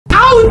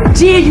How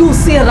dare you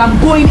say that I'm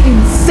going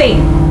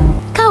insane?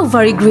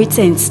 Calvary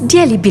greetings,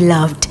 dearly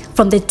beloved.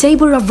 From the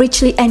table of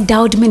richly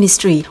endowed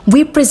ministry,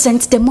 we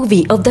present the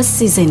movie of the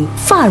season,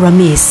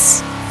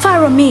 Far-Amiss.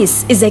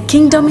 Far-Amiss is a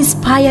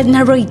kingdom-inspired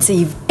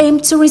narrative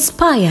aimed to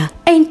inspire,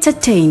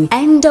 entertain,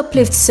 and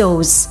uplift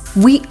souls.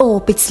 We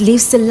hope it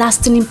leaves a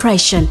lasting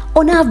impression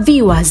on our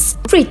viewers.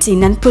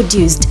 Written and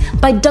produced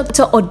by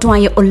Dr.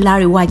 Odunayo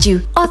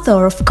Olarewaju,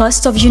 author of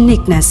Cost of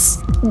Uniqueness.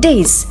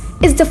 This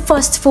is the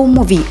first full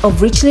movie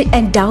of richly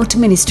endowed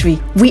ministry.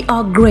 We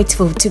are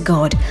grateful to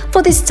God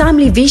for this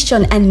timely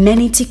vision and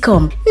many to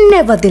come.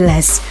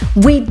 Nevertheless,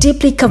 we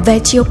deeply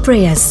covet your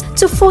prayers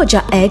to forge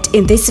ahead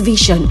in this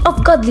vision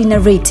of godly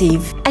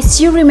narrative.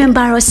 As you remember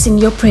us in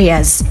your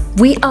prayers,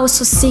 we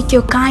also seek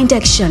your kind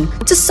action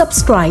to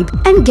subscribe,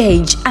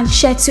 engage, and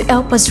share to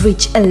help us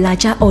reach a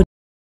larger audience.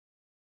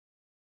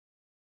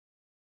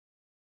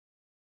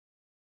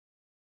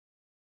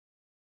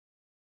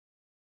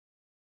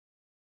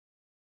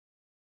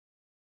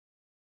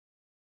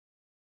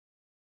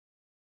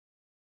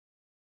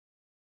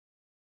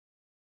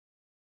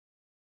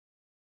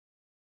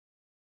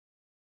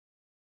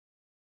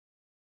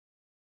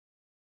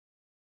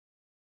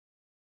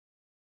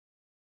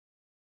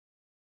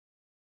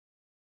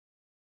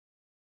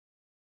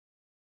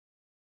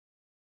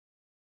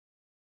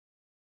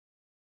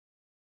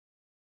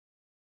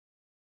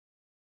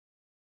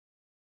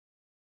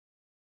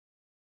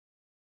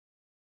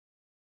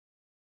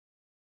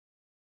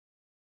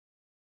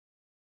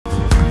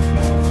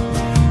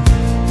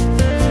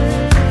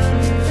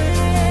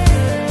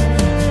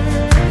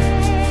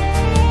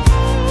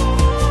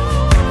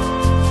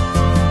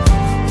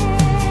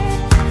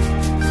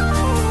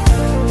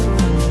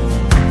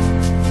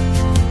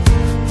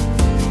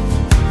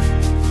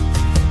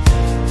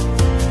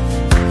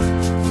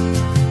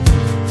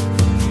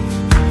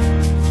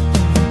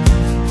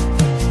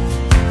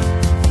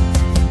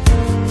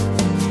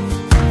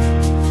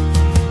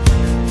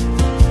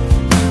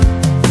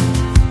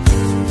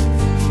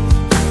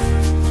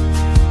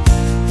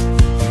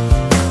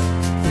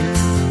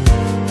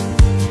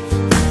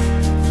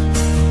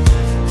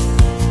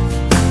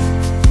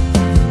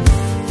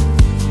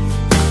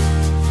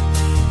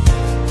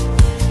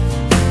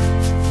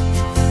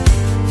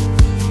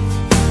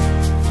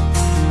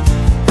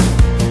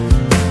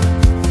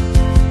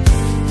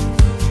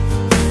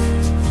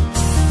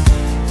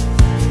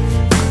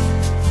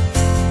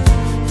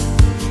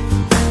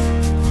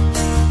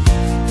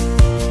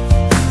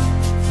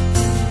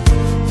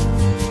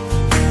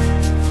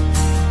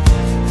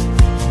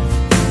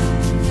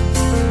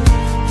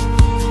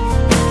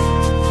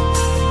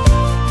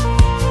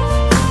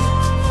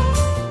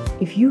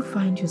 If you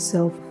find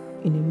yourself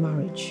in a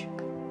marriage,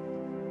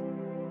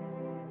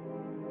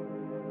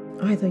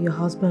 either your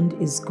husband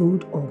is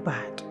good or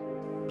bad,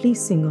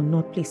 pleasing or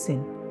not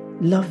pleasing,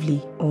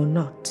 lovely or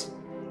not,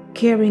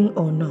 caring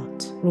or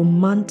not,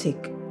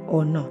 romantic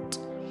or not,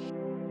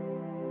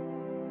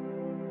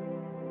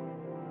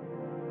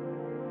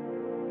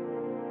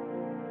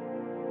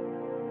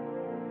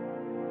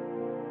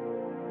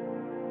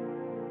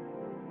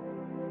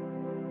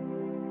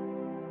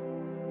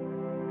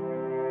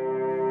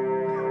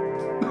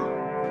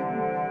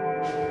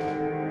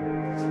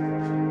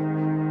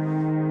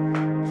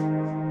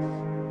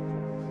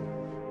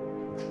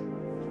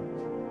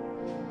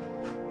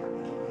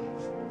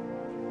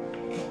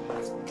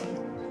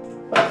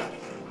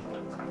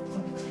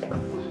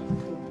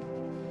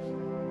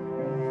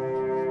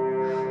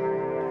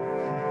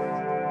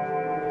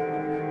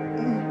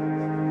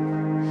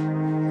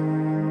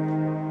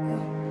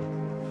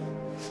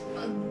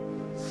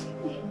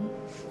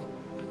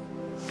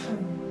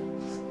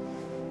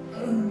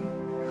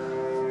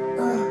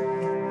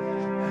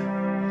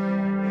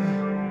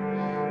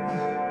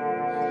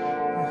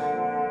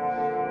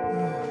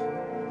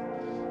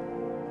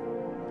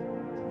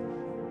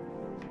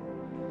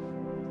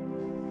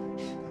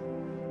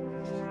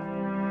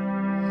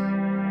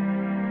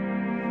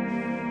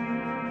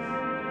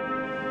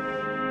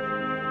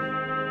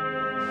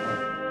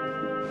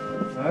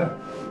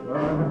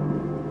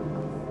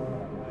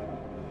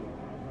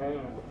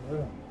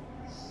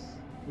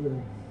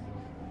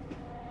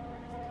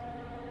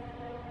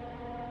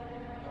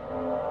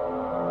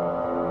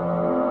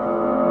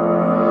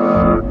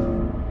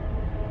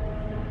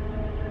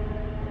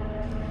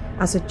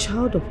 as a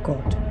child of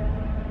God,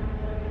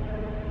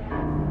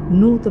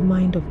 know the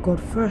mind of God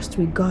first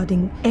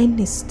regarding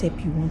any step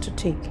you want to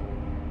take.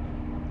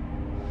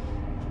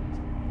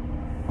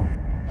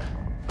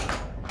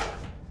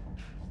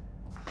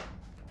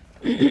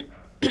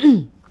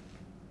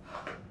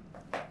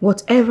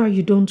 Whatever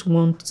you don't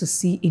want to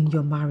see in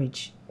your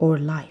marriage or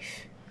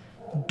life,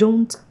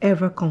 don't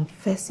ever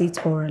confess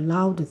it or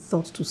allow the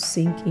thought to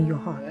sink in your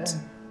heart.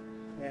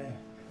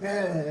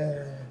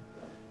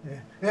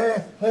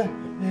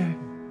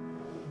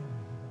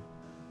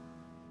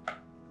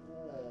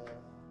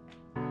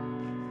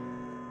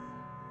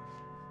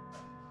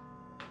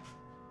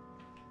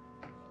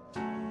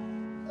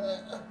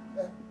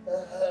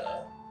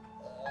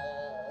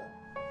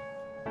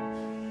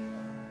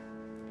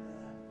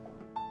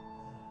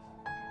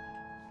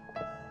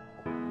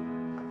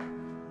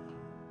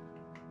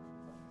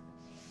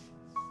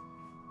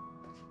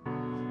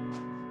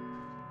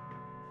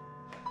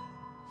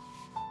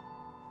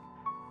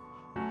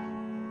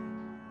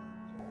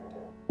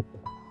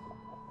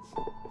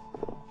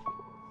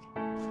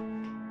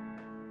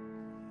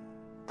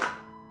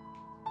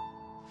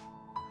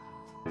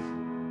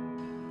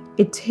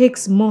 It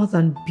takes more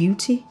than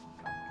beauty,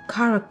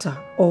 character,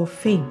 or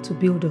fame to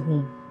build a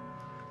home.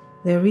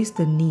 There is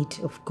the need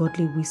of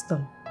godly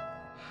wisdom.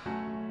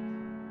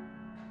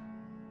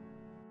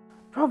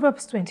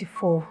 Proverbs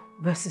 24,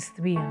 verses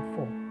 3 and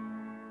 4.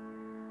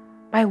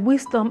 By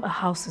wisdom a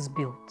house is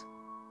built,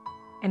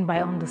 and by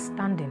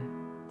understanding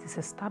it is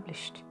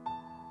established.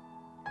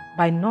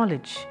 By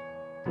knowledge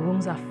the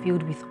rooms are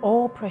filled with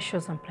all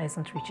precious and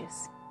pleasant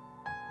riches.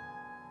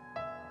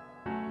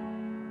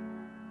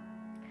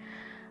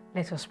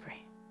 Let us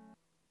pray.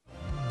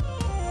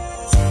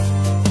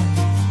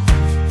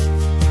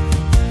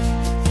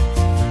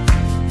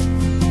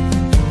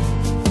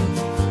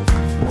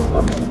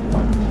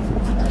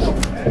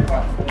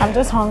 I'm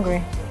just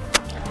hungry.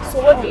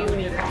 So what do you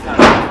mean?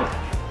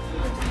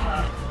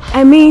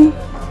 I mean,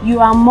 you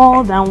are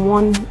more than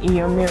one in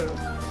your mirror.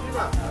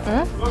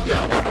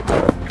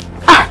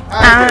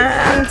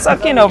 And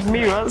talking of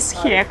mirrors,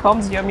 here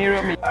comes your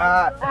mirror mate.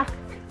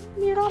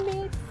 Mirror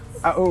mate.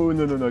 Oh,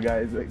 no,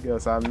 guys.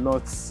 Girls, I'm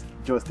not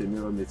just a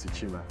mirror mate to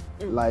Chima.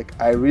 Like,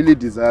 I really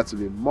desire to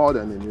be more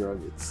than a mirror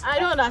mate. I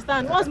don't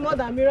understand. What's more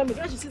than mirror mate?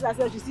 When she sees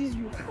herself, she sees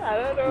you. I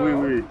don't know.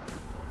 Wait.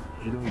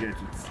 You don't get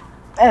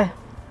it.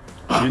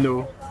 You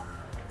know,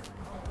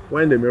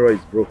 when the mirror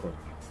is broken,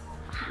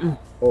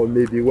 or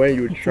maybe when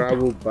you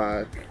travel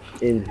back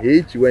in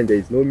age when there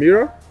is no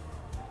mirror,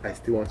 I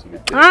still want to be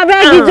there. I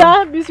beg you,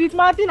 John. Be sweet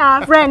Martin,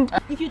 our friend.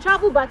 If you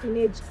travel back in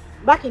age,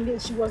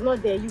 she was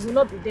not there, you will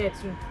not be there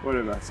too.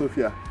 Whatever,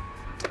 Sophia.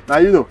 Now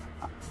you know,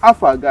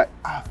 after a guy,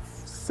 I've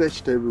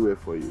searched everywhere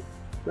for you.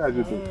 What do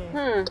you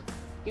think?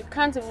 You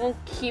can't even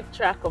keep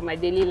track of my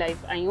daily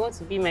life and you want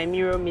to be my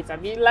mirror mate, I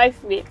mean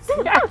life mate.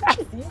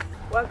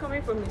 We're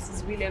coming from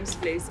Mrs. Williams'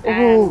 place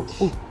and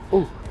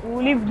We'll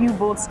leave you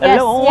both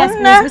alone. Yes,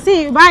 please. We'll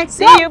see you. Bye.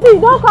 See you.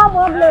 Please don't come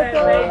home late.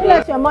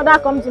 Let your mother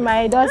come to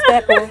my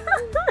doorstep.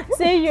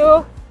 See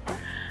you.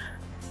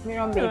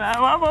 Mirror mate.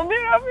 I'm a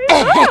mirror mate. I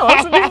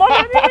want to be more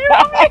than a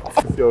mirror mate.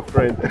 It's your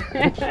friend.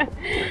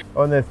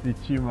 Honestly,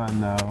 Chima,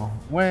 now,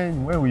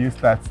 when will you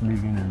start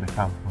living in the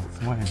campus?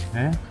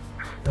 When?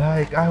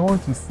 Like, I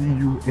want to see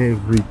you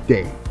every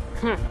day.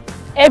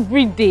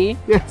 every day.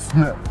 Yes.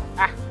 No.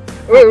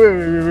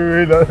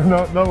 Wait.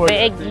 No what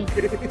Peggy.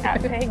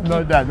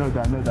 Not that.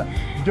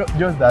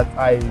 Just that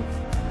I,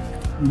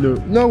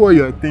 not what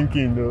you're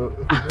thinking, though.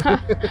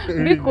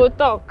 Biko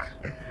talk.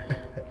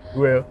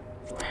 Well,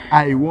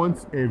 I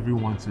want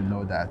everyone to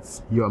know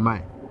that you're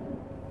mine.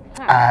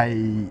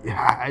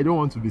 I don't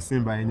want to be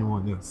seen by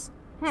anyone else.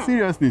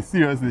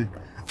 Seriously.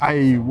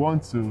 I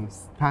want to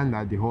stand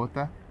at the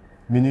altar,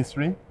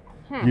 ministering,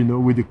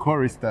 with the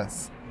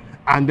choristers.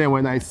 And then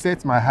when I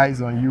set my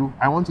eyes on you,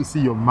 I want to see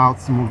your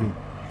mouth moving.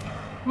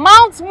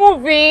 Mouth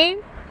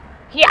moving?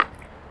 Yeah.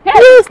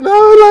 Yes,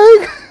 now,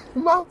 like,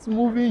 mouth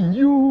moving,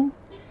 you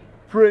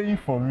praying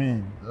for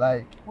me.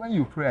 Like, when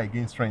you pray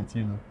against strength,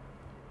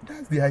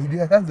 that's the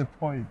idea, that's the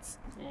point.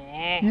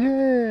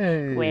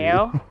 Yeah.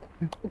 Well,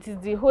 it is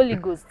the Holy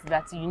Ghost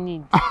that you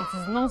need. It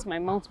is not my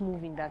mouth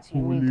moving that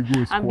you need.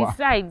 Ghost, and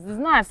besides, it's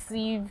not as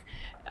if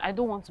I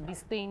don't want to be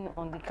staying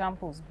on the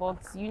campus, but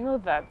you know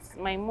that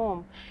my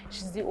mom,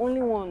 she's the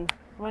only one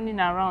running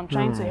around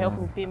trying to help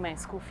me pay my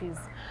school fees.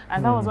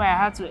 And that was why I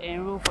had to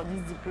enroll for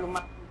this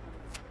diploma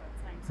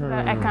so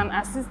that I can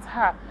assist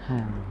her.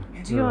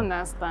 Do you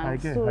understand? I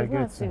get not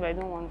as if I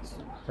don't want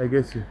to. I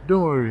guess you.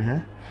 Don't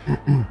worry,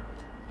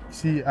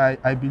 See,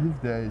 I believe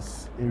there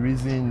is a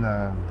reason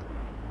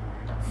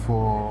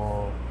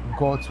for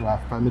God to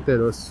have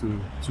permitted us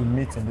to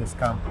meet in this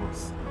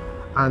campus.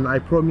 And I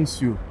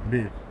promise you,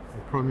 babe,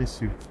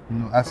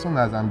 as soon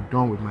as I'm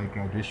done with my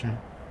graduation,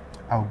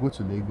 I'll go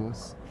to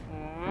Lagos,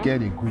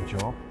 get a good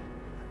job,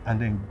 and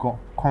then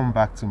come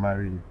back to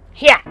marry you.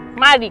 Here,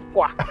 marry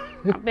kwa.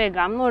 I beg,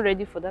 I'm not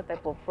ready for that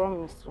type of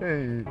promise.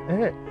 Hey,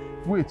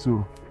 wait,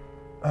 who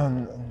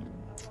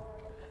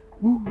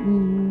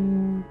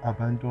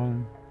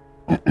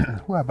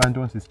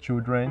abandons his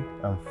children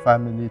and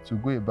family to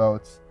go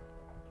about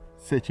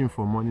searching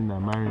for money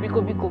and marrying?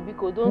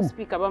 Biko, don't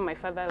speak about my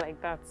father like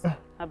that.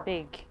 I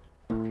beg.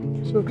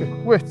 It's okay.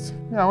 Wait,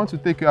 I want to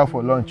take you out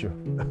for lunch.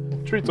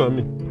 Treat on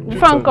me.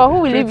 Franco, who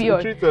will leave you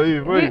on? Treat on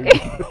you.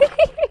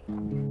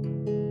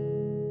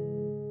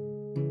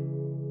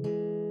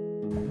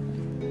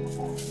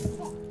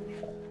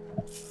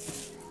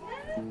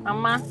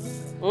 Mama,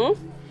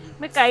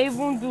 make I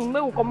even do,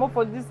 make we come up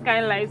for this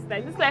kind of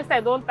lifestyle. This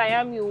lifestyle don't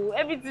tire me.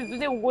 Everything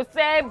today we go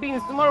sell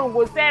beans, tomorrow we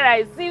go sell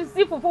rice.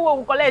 See fufu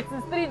we collect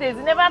since 3 days.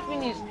 It never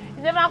finish.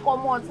 It never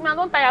come out. Me, I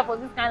don't tire for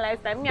this kind of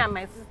lifestyle. Me and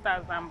my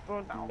sisters and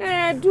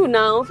brother. Do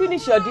now.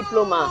 Finish your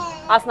diploma.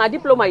 As na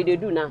diploma you dey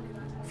do now.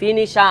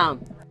 Finish am.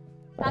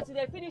 As you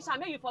dey finish am,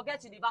 make you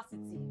forget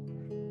university.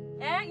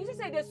 You just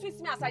say they sweet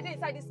me as I dey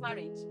inside this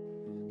marriage.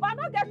 But I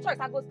don't get choice.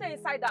 I go stay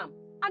inside them.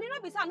 And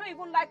be say I don't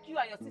even like you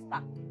and your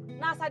sister.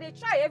 Now as I dey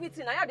try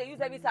everything, I dey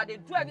use everything, I dey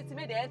do everything,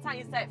 make they enter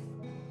yourself.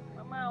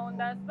 Mama,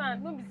 I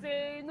understand. No be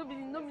say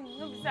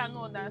I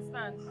don't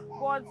understand.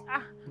 But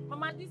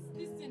Mama, this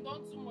thing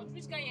done too much.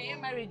 Which kind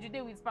of marriage you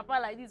dey with Papa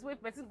like this? Where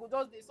person go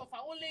just dey suffer,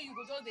 only you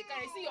go just dey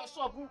carry. See your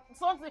shop,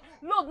 something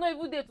load no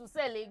even dey to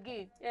sell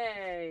again.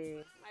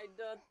 Hey, my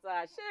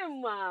daughter,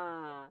 shame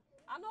ma.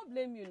 I don't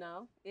blame you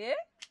now. Eh?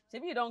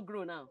 Maybe you don't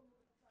grow now.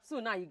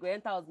 Soon now you go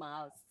enter my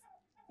house.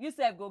 You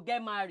sef go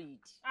get married.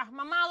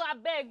 Mama, I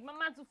beg,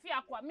 Mama to fear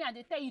aqua. Me, I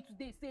dey tell you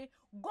today, say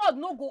God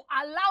no go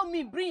allow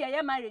me bring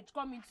your marriage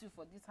come into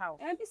for this house.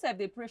 And you sef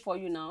they pray for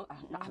you now.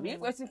 I mean,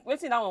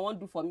 wetin that one won't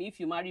do for me if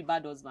you marry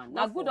bad husband.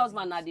 Now good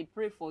husband, now they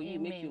pray for you,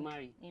 make you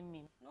marry.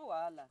 Amen. No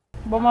wahala.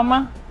 But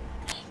Mama,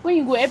 when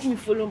you go help me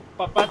follow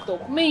Papa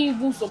talk, may you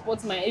even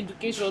support my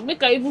education,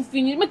 make I even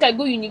finish, make I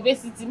go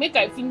university, make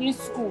I finish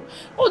school.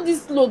 All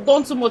this load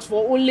done too much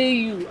for only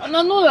you, and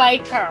I no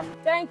like her.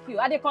 Thank you.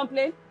 I dey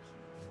complain.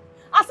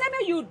 I say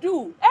may you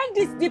do end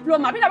this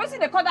diploma. Because wetin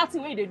they call that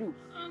thing wey they do.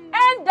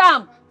 End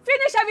them.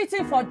 Finish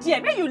everything for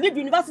there. May you leave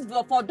university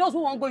for those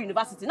who won't go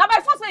university. Now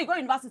by force when you go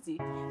university,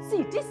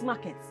 see this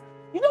market.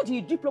 You know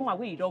the diploma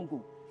where you don't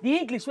go, the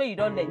English where you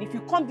don't learn. If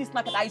you come this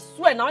market, I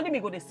swear now only me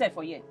go dey sell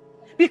for here.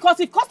 Because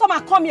if customer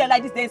come here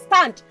like this, they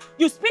stand.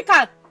 You speak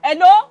and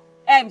hello,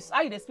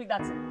 how you dey speak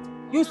that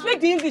thing? You speak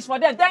the English for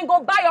them, then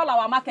go buy all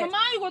our market. Mama,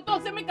 you go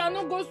talk say make I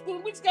no go school.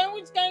 Which kind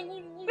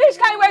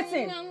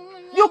waiting?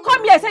 You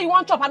come here say you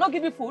want chop, I don't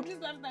give you food.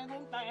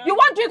 You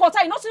want drink water,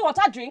 you no see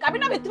water drink. I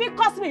mean, not be 3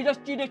 cost me,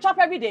 you dey chop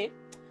every day.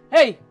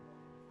 Hey,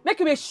 make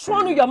you be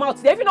sure your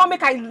mouth. If you don't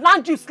make I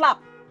land you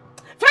slap.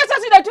 First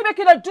thing they do, make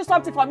you do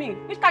something for me.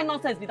 Which kind of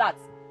nonsense be that?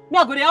 Me,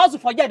 I go dey hustle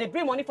for you, they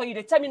bring money for you,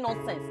 they tell me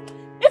nonsense.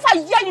 If I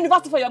hear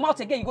university for your mouth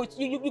again,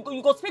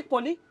 you go speak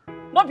poly.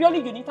 Not be only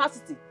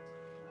university.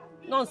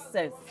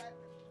 Nonsense.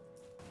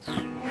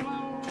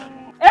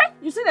 Eh?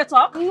 You see the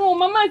talk? No,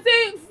 Mama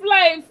say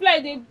fly,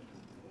 they.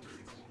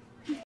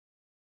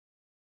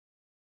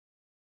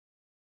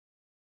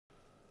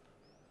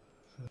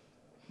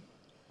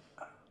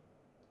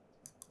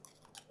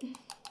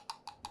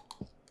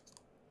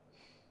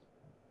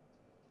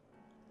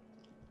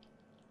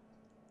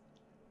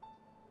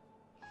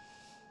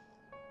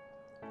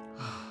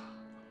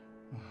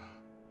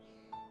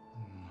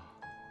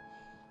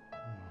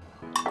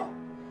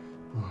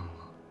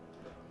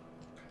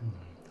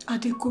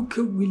 Adekoke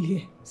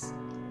Williams.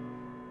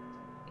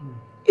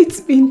 It's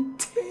been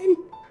 10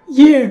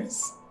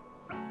 years.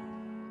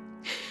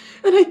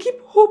 And I keep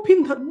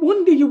hoping that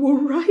one day you will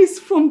rise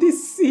from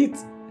this seat.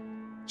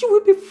 You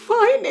will be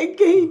fine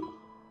again.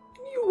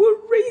 And you will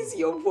raise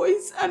your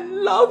voice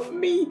and love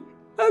me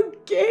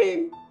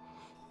again.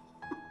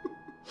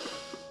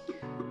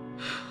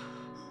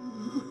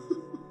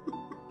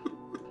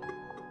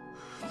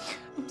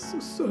 I'm so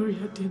sorry,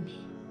 Ademi.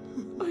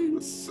 I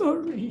am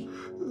sorry.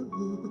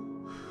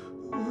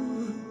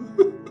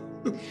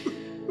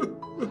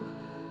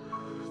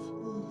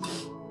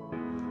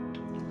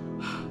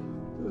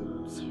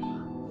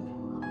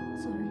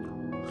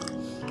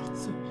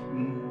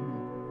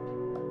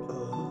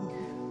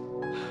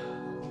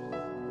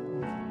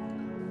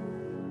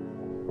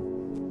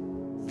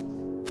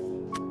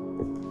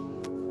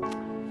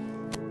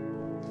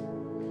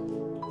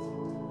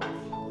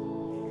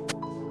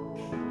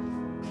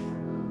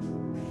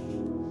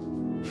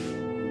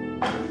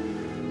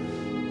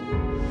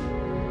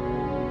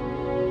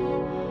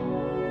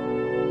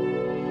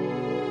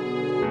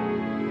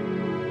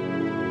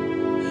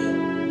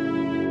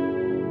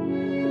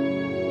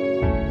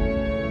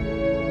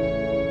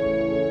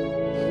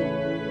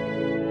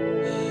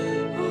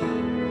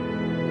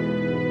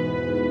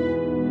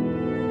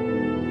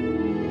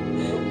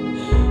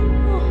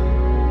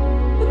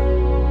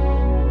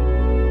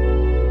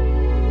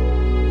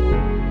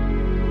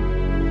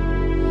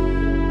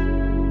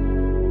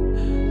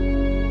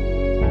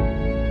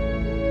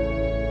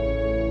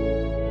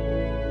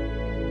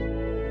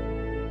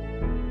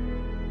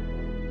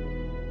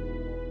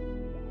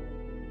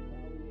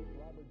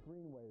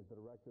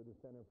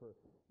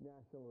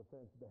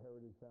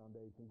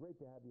 Great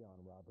to have you on,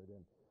 Robert,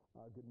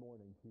 and good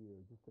morning to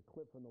you. Just a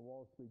clip from the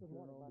Wall Street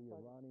Journal. The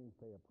Iranians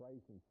pay a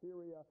price in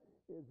Syria.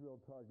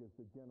 Israel targets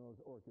the generals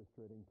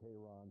orchestrating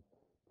Tehran's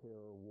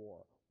terror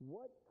war.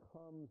 What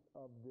comes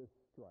of this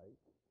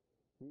strike?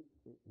 He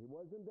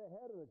wasn't the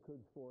head of the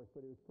Quds force,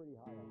 but he was pretty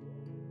high up there.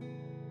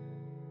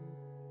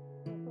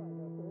 That's right.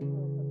 So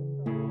Israel took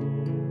a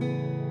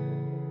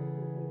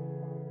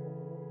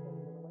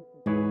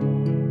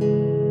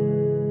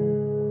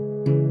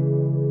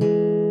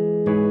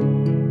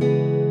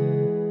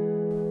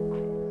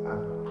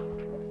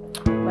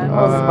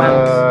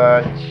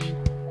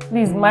strike.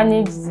 Please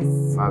manage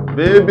this. My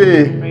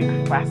baby.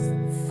 Breakfast.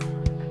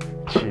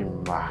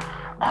 Chimba.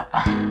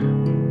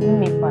 Let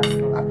me pass.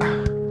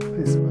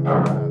 Please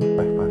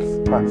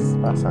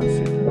pass and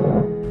sit.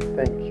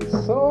 Thank you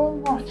so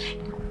much.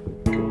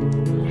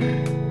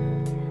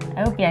 I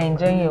hope you are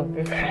enjoying your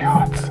breakfast. Very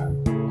hot.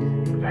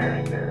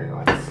 Very, very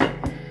hot.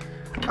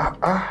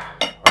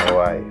 My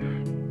wife.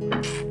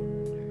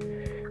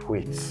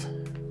 Wait.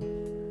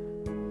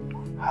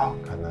 How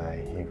can I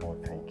even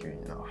thank you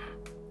enough?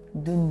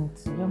 Don't.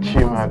 You're my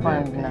Chima,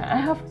 husband baby. now. I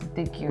have to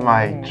take you.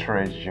 My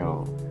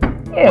treasure.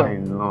 Hey. My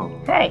love.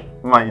 Hey.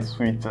 My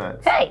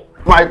sweetheart. Hey.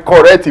 My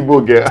correct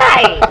Igbo girl.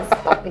 Hey.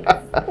 Stop it.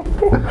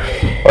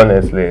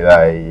 Honestly,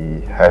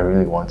 I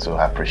really want to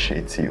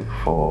appreciate you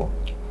for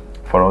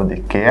all the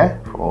care,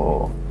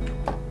 for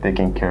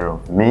taking care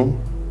of me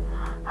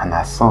and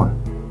our son.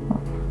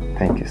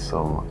 Thank you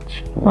so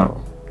much.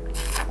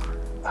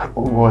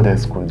 What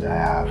else could I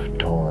have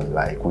done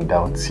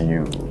without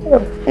you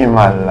in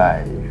my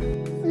life?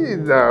 See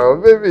now,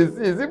 baby,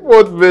 see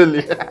pot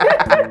belly.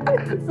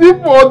 See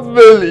pot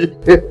belly.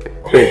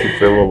 Thank you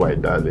so much, my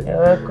darling. You're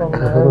welcome, my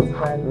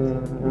husband.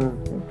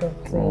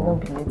 So you don't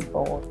be late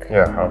for work.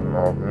 Yeah,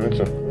 me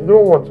too. You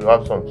don't want to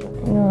have something?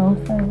 No, I'm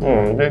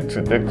fine.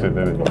 Take tea,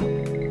 baby.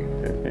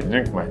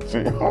 Drink my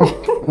tea.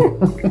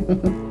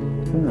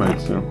 Drink my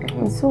tea.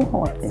 It's so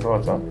hot. It's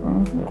hot, huh?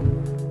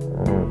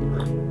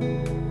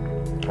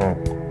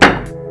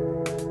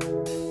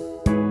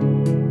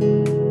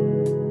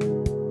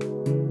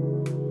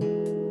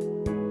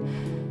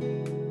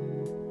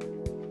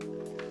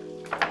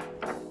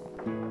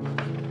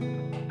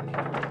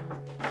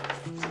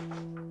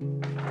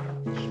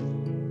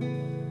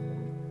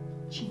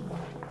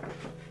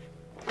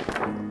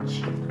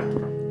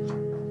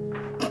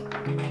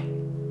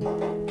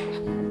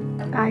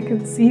 I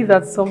can see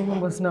that someone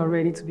was not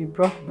ready to be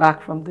brought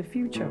back from the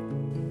future.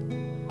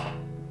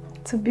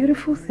 It's a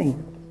beautiful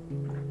thing.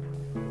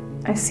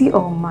 I see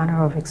all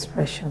manner of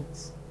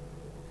expressions.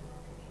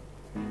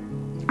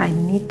 I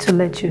need to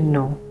let you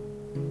know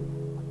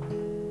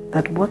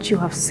that what you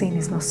have seen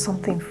is not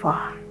something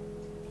far,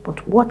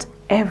 but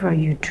whatever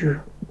you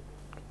do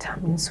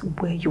determines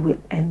where you will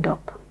end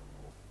up.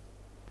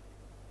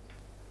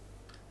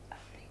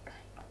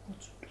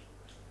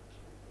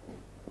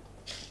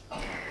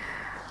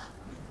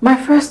 My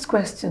first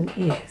question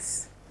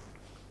is,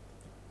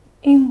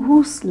 in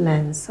whose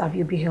lens have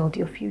you beheld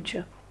your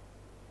future?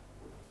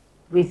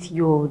 With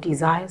your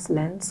desires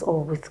lens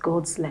or with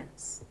God's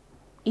lens?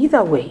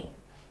 Either way,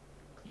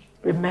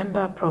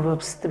 remember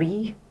Proverbs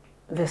 3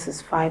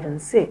 verses 5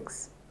 and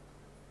 6.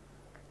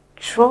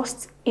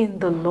 Trust in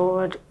the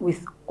Lord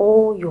with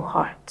all your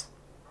heart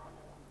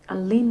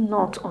and lean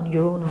not on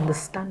your own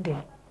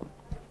understanding.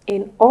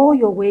 In all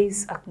your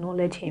ways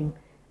acknowledge Him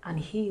and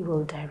He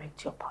will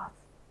direct your path.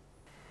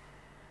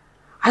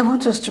 I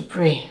want us to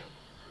pray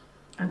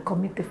and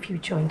commit the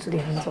future into the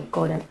hands of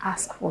God and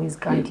ask for His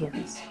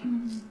guidance.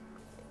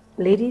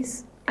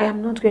 Ladies, I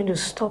am not going to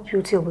stop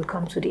you till we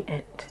come to the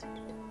end.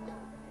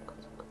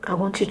 I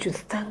want you to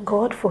thank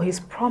God for His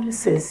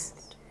promises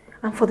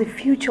and for the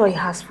future He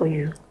has for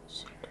you.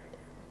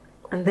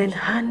 And then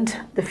hand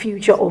the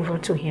future over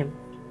to Him.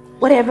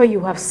 Whatever you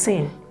have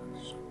seen,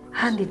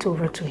 hand it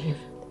over to Him.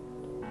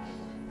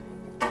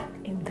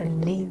 In the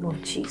name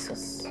of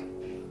Jesus.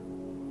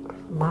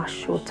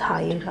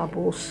 Mashotai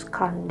rabos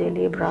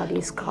kandele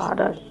bradis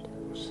kada.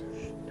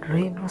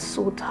 Rema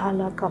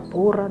sotala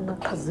kapora na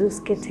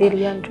kazuske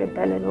terian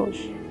trebelenos.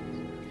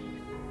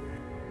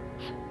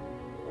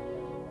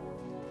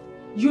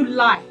 You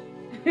lie.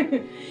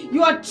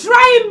 You are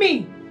trying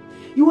me.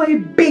 You are a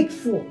big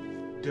fool.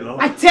 Dilola,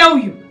 I tell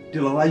you.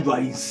 Dilola, you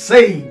are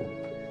insane.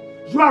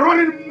 You are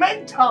running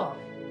mental.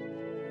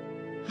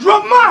 You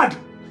are mad.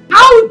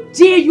 How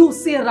dare you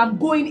say that I'm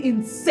going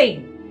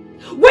insane?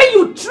 When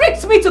you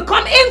tricked me to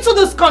come into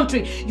this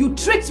country, you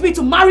tricked me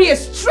to marry a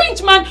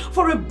strange man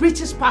for a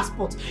British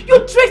passport.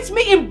 You tricked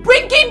me in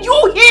bringing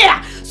you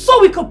here so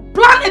we could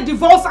plan a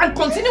divorce and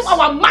continue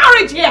our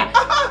marriage here.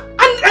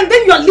 And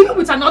then you are living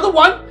with another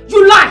one?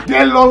 You lie!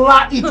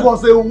 Dilola, it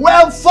was a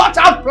well thought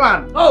out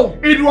plan. Oh.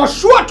 It was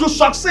sure to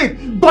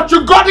succeed, but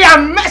you got there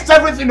and messed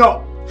everything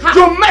up. Ha.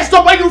 You messed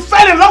up when you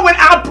fell in love with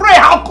our prey.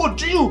 How could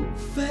you?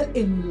 Fell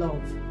in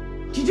love?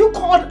 Did you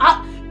call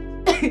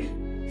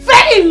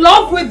fell in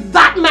love with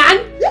that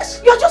man?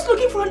 Yes. You're just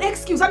looking for an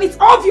excuse and it's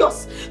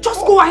obvious.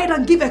 Just go ahead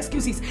and give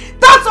excuses.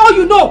 That's all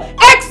you know.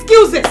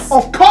 Excuses.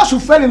 Of course you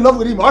fell in love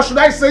with him. Or should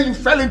I say you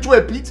fell into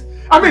a pit?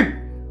 I mean,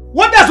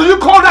 what else would you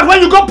call that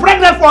when you got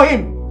pregnant for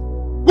him?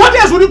 What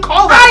else would you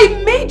call that?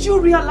 I made you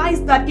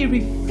realize that he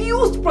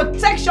refused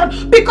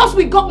protection because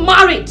we got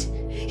married.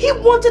 He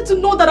wanted to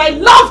know that I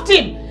loved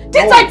him.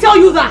 Didn't I tell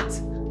you that?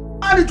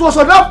 And it was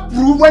enough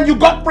proof when you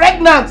got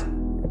pregnant.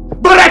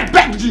 But I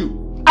begged you.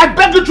 I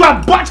begged you to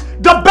abort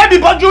the baby,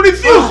 but you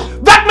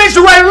refused. That means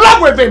you were in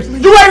love with him.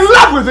 You were in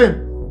love with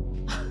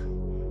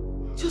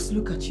him. Just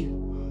look at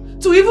you.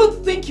 To even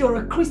think you're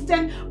a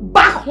Christian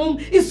back home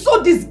is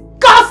so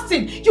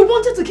disgusting. You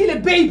wanted to kill a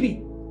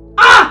baby.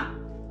 Ah!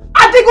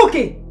 I think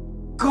okay.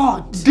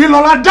 God.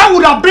 Dilola, that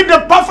would have been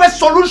the perfect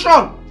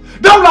solution.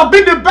 That would have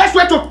been the best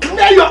way to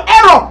clear your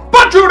error.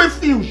 But you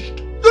refused.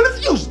 You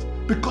refused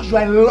because you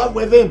are in love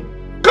with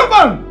him. Come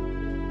on.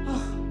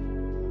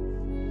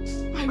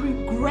 I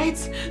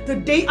regret the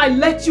day I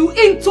let you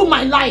into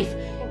my life.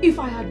 If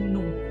I had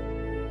known,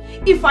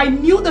 if I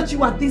knew that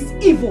you are this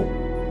evil,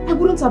 I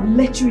wouldn't have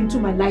let you into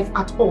my life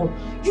at all.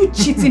 You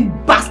cheating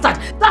bastard.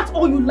 That's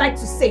all you like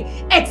to say.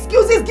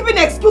 Excuses, giving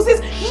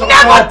excuses,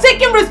 never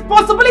taking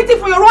responsibility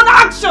for your own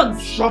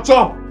actions. Shut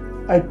up.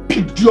 I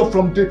picked you up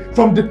from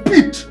the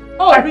pit.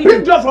 Oh, I really?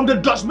 picked you up from the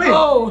dustbin.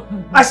 Oh.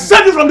 I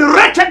saved you from the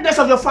wretchedness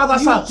of your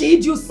father's house.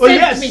 You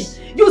saved me.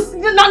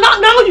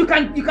 Now you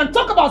can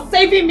talk about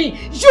saving me.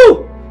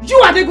 You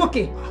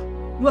Adegoke.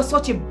 You are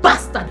such a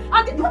bastard. You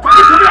talk to me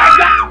like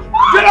that.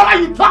 You know why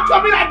you talk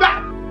to me like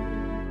that?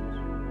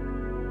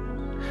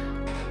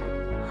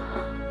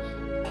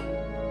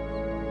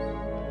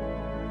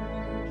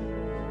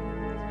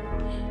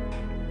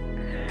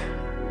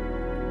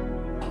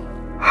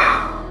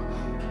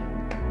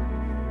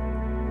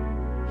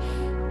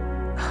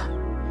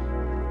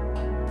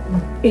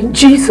 In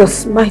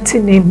Jesus' mighty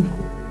name,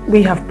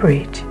 we have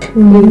prayed.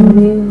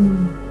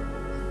 Amen.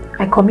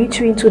 I commit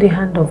you into the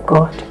hand of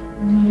God.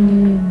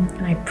 Amen.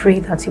 And I pray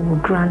that He will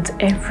grant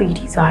every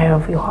desire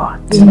of your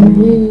heart.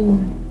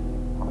 Amen.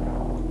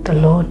 The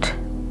Lord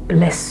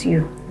bless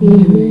you.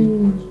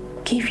 Amen.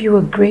 Give you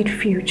a great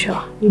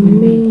future.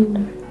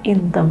 Amen.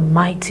 In the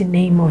mighty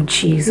name of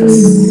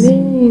Jesus.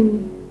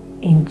 Amen.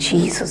 In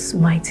Jesus'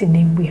 mighty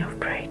name we have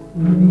prayed.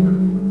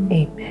 Amen.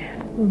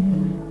 Amen.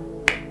 Amen.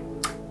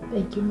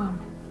 Thank you, Mom.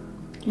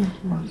 You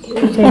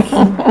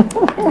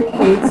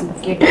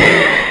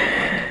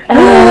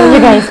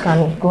guys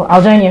can go.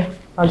 I'll join you.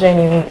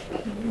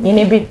 In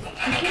a bit.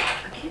 Okay.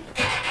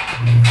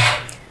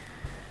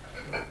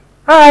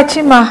 Alright,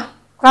 Chima.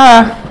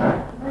 Clara.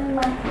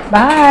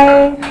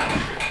 Bye.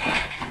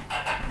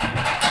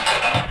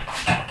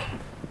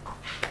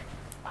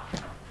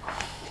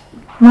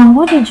 Mom,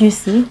 what did you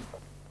see?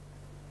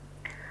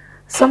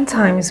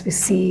 Sometimes we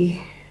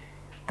see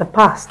the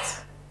past.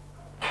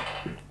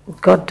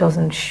 God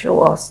doesn't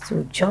show us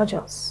to judge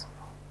us.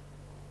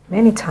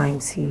 Many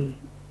times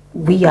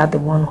we are the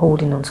one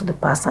holding on to the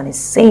past and is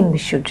saying we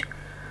should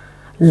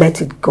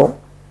let it go.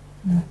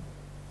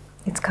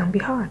 It can be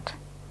hard.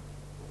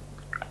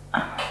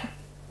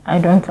 I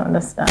don't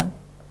understand.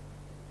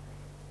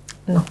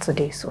 Not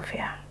today,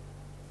 Sophia.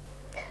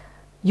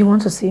 You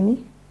want to see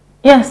me?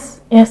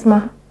 Yes,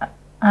 ma.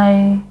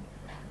 I'm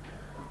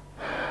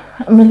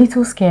a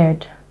little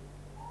scared.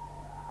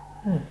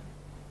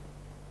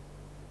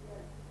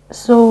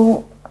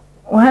 So,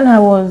 while I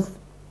was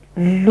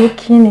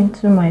looking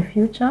into my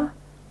future,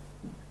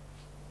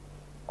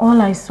 all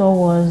I saw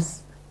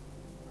was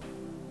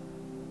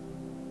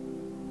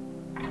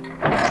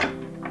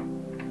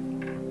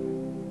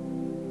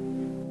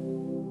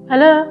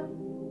hello?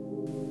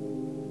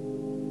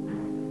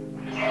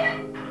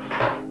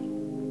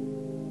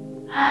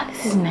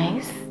 This is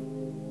nice.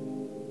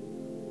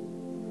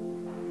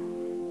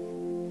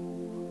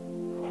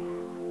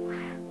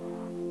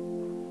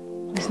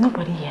 There's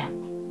nobody here.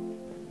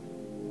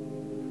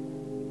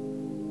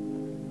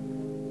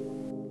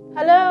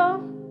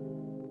 Hello?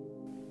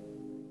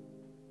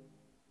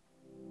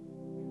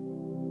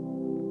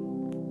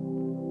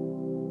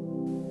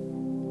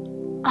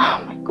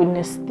 Oh my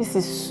goodness, this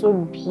is so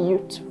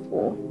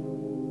beautiful.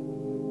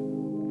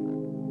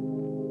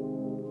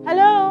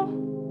 Hello?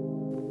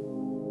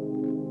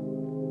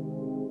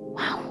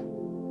 Wow.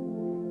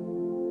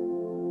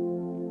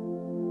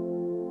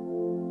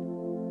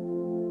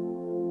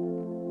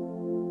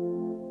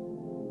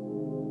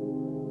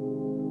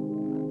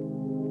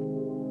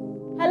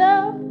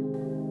 Hello?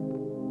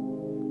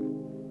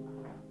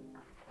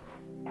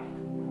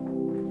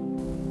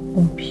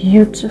 A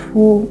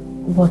beautiful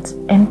but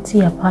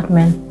empty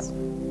apartment.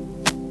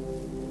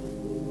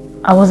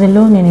 I was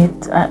alone in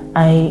it.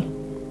 I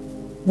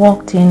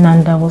walked in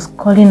and I was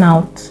calling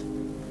out,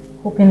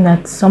 hoping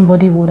that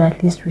somebody would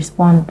at least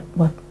respond,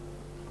 but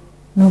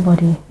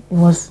nobody. It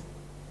was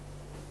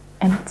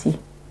empty.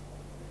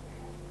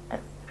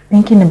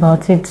 Thinking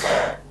about it,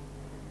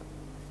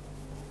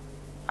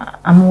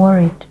 I'm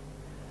worried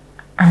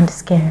and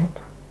scared.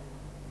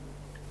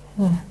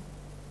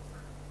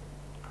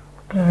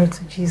 Glory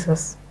to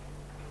Jesus.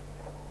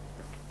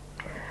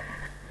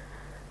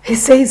 He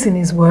says in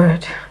His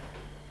word,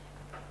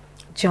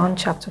 John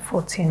chapter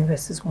 14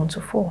 verses 1 to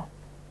 4,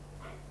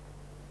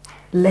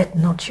 let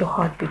not your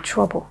heart be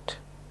troubled.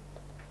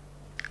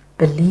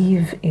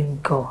 Believe in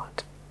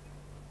God.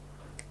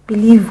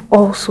 Believe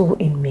also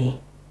in me.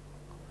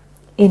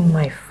 In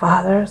my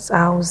Father's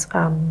house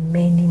are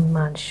many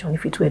mansions.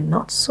 If it were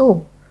not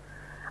so,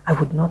 I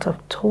would not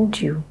have told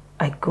you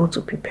I go to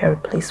prepare a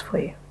place for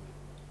you.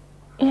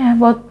 Yeah,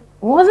 but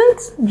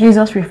wasn't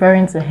Jesus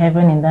referring to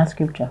heaven in that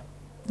scripture?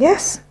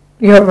 Yes,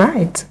 you're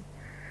right.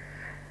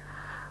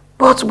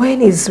 But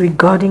when it's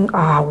regarding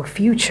our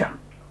future,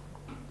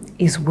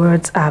 His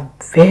words are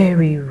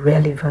very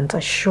relevant,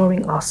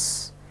 assuring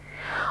us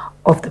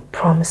of the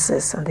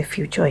promises and the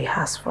future He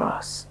has for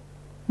us.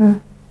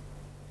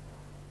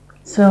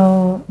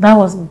 So that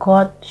was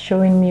God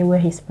showing me where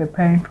He's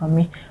preparing for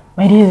me.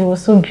 My days, it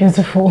was so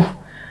beautiful.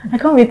 I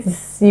can't wait to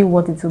see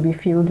what it will be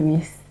filled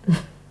with.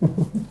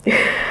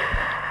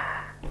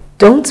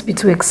 Don't be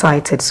too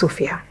excited,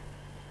 Sophia.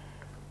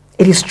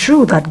 It is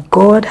true that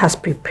God has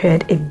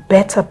prepared a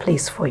better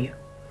place for you,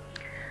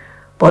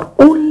 but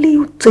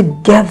only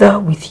together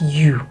with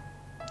you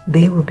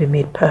they will be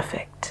made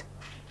perfect.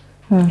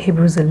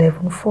 Hebrews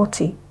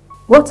 11:40.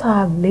 What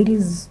are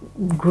ladies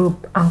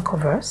group anchor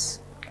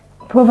verse?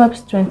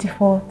 Proverbs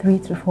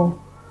 24:3-4.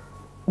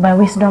 By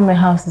wisdom a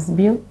house is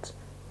built,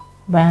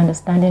 by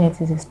understanding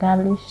it is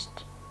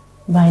established,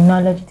 by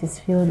knowledge it is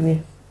filled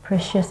with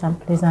precious and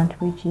pleasant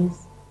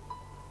riches.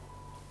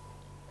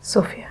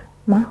 Sophia.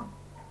 Ma?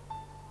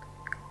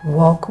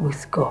 Walk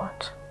with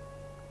God.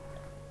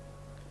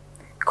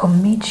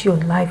 Commit your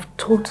life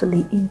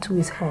totally into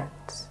His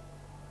hands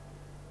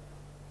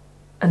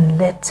and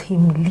let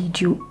Him lead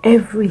you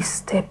every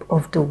step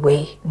of the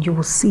way. You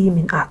will see Him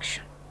in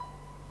action.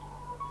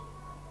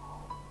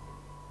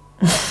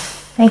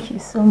 Thank you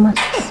so much.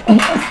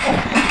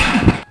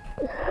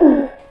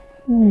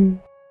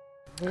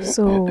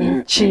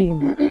 So,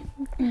 Chim,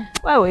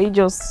 why were you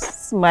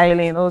just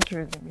smiling all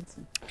through the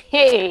meeting?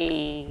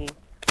 Hey!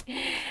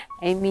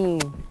 I mean,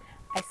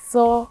 I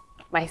saw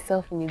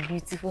myself in a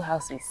beautiful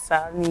house with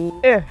Sammy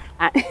and,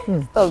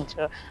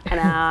 and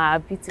our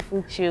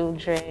beautiful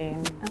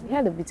children. And we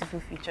had a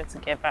beautiful future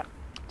together.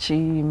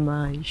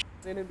 Chima, you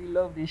shouldn't be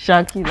loved the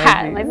shanky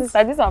like My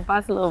sister, this is our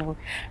past love.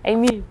 I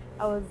mean,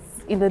 I was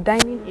in the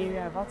dining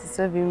area about to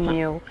serve him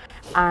meal,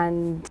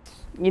 and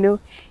you know,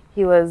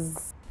 he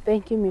was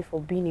thanking me for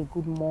being a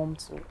good mom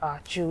to our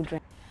children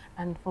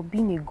and for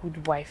being a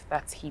good wife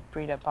that he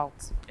prayed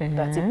about,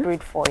 that he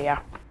prayed for,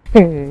 yeah.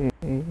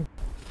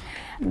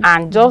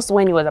 And just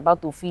when he was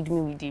about to feed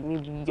me with the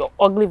meal, your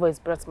ugly voice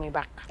brought me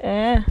back.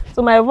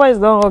 So my voice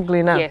don't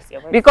ugly now. Yes,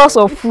 your voice because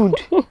of food.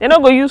 They're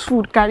not going to use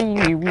food carry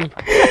you away.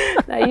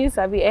 Now you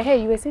Sabi,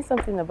 hey, you were saying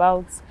something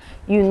about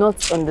you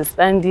not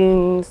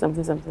understanding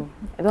something.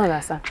 I don't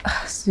understand.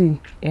 See,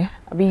 I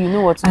mean, you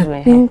know what to do.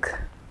 I think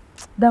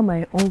that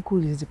my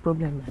uncle is the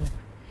problem.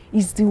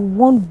 He's the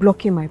one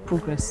blocking my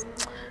progress.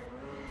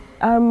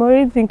 I'm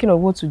already thinking of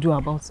what to do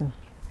about him.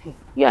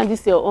 You and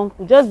this your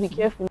uncle, just be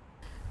careful.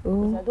 I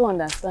don't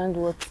understand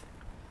what.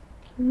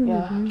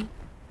 And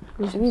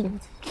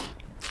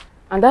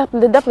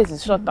that place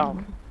is shut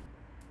down.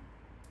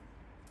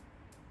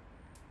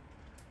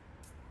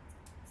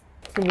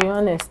 To be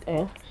honest,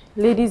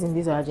 ladies in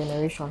this our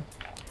generation,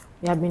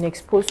 we have been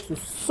exposed to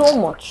so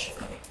much,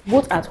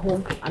 both at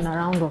home and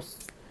around us.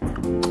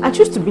 I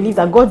choose to believe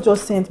that God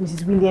just sent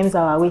Mrs. Williams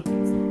our way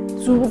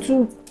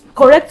to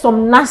correct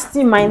some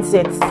nasty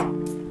mindsets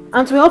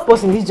and to help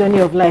us in this journey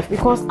of life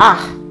because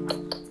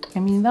I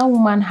mean, that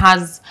woman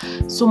has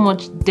so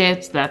much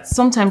depth that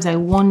sometimes I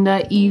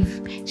wonder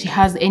if she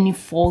has any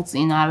faults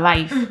in her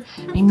life.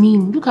 I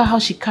mean, look at how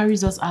she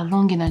carries us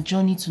along in her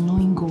journey to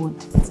knowing God.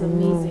 It's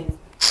amazing.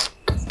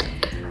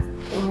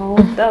 Oh,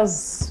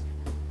 that's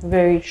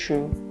very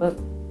true. But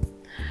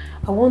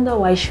I wonder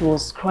why she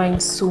was crying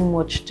so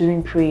much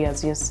during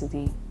prayers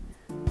yesterday.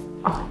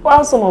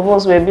 While some of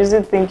us were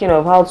busy thinking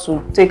of how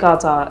to take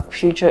out our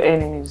future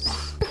enemies.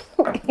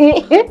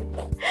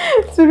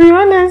 To be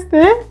honest,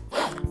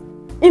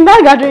 in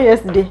that gathering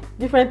yesterday,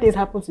 different things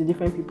happened to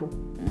different people.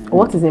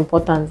 What is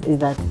important is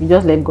that we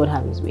just let God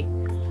have His way.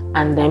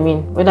 And I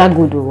mean, whether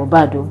good or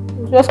bad,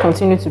 we just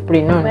continue to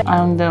pray. No.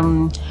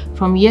 And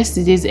from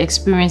yesterday's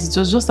experience, it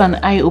was just an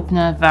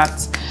eye-opener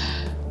that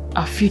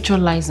our future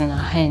lies in our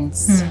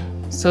hands.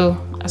 So,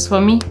 as for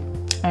me,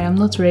 I am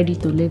not ready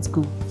to let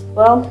go.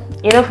 Well,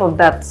 enough of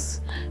that.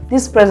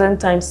 This present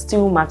time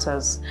still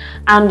matters.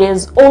 And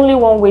there's only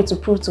one way to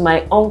prove to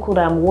my uncle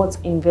that I'm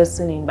worth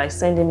investing in by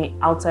sending me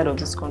outside of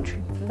this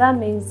country. That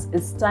means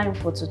it's time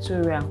for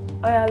tutorial.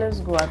 Oh yeah, let's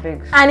go, I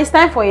beg. And it's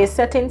time for a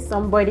certain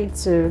somebody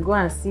to go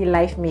and see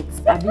life mates.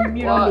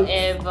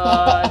 Whatever,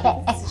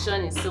 the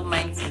decision is so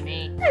mine to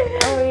make.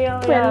 Oh yeah,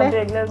 I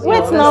beg, let's go.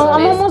 Wait, no,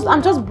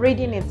 I'm just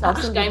braiding it. Which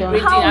kind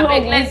braiding? I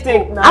beg, let's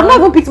go. I've not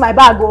even picked my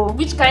bag,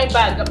 Which kind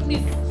bag,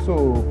 please?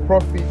 So,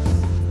 profits,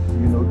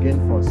 gain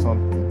from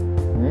something,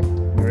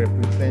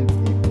 represent a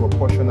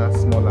proportional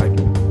smaller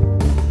gain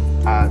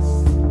as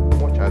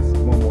much as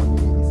more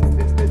money is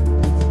invested in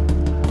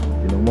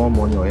it. More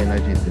money or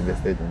energy is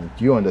invested in it.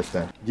 Do you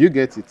understand? Do you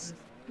get it?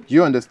 Do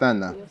you understand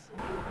now? Yes.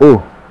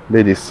 Oh,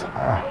 ladies,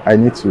 I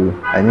need to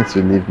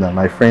leave now.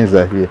 My friends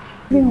are here.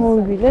 I'm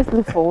hungry. Let's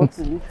look for what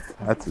to eat.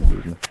 That's it.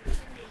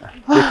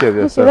 Take care of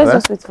yourself. Okay, let's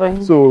just wait for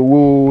him. So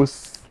we'll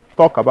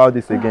talk about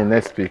this again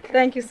next week.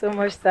 Thank you so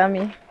much,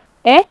 Sammy.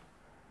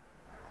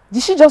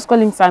 Did she just call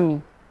him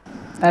Sammy?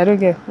 I don't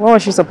get. What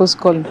was she supposed to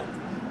call him?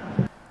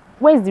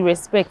 Where's the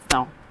respect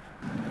now?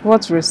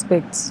 What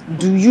respect?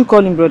 Do you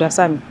call him Brother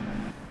Sammy?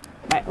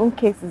 My own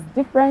case is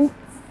different.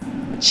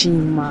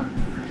 Chima,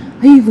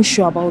 are you even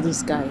sure about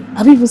this guy?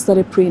 Have you even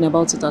started praying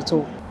about it at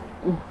all?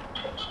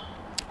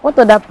 What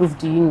other proof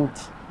do you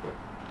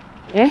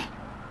need?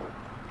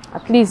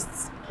 At least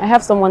I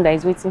have someone that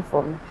is waiting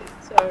for me.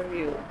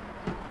 Sorry.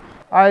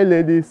 Hi,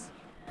 ladies.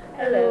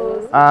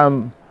 Hello.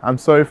 I'm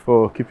sorry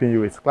for keeping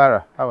you waiting.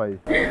 Clara, how are you?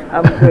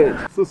 I'm good.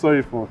 So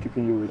sorry for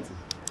keeping you waiting.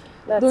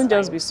 Don't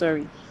just be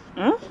sorry.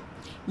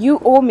 You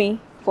owe me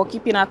for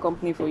keeping her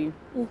company for you.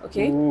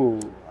 Okay? Oh,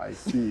 I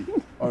see.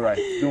 All right.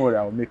 Don't worry,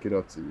 I'll make it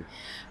up to you.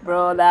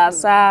 Brother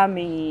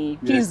Sammy,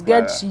 please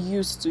get Clara.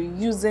 used to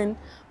using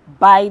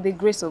by the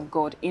grace of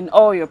God in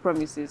all your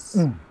promises.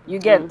 You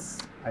get?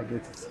 I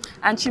get it.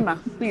 And Chima,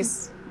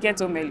 please get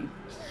home early.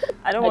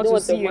 I don't want to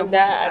see your mother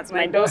at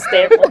my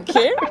doorstep,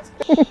 okay?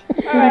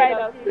 Alright,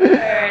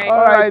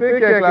 All right, take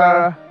care,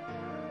 Clara.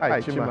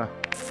 Hi, Chima.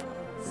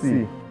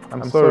 See,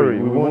 I'm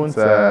sorry, we won't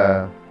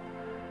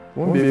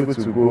be able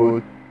to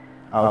go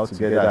out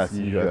together as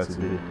usual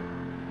today.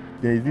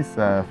 There is this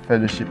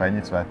fellowship I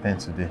need to attend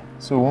today,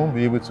 so we won't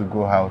be able to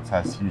go out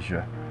as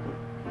usual.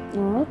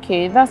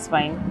 Okay, that's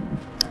fine.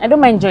 I don't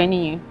mind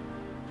joining you.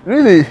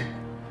 Really?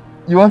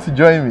 You want to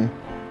join me?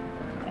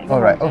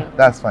 All right. Oh,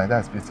 that's fine.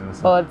 That's beautiful.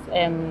 But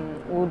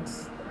would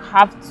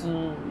have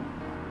to.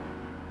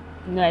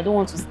 No, I don't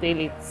want to stay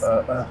late.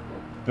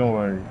 Don't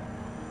worry.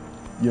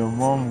 Your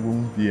mom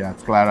won't be at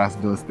Clara's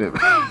doorstep.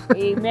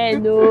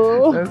 Amen.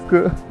 No. Let's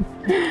go.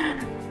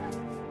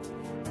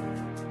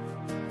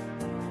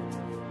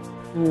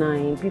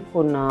 9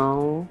 people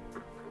now.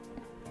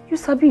 You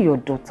sabi your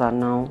daughter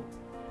now.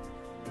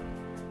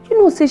 You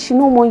know, say she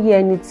no wan hear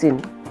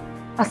anything.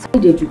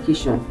 Aside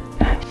education,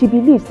 she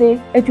believes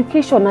say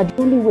education is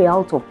the only way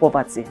out of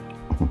poverty.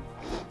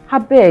 I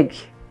beg.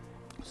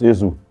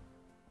 Seun.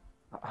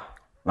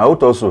 Now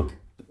what also?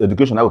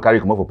 Education I will carry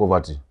come out for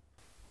poverty.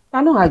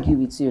 I don't argue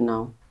with you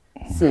now.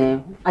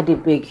 Say, I dey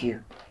beg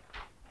you.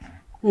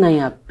 Now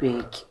I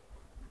beg.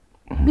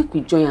 Make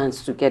we join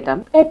hands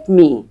together. Help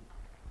me.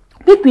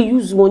 Make we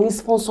use money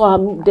sponsor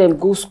them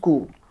go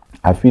school.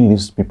 I feel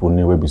these people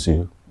need where we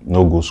say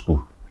no go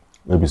school.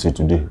 Where we say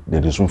today they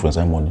resume for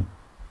some money.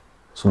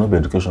 So no be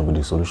education be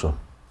the solution.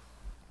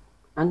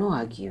 I no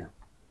argue.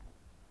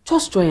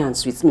 Just join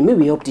hands with me. May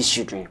we help these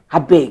children. I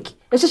beg.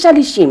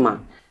 Especially Shema.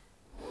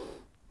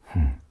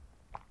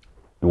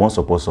 You want to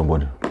support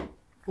somebody.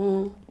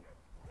 You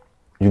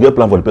get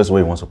plan for the person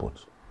where you want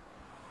support.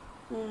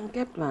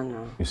 Get plan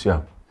now. You see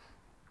her.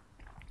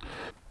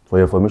 For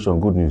your information,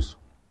 good news.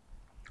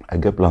 I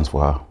get plans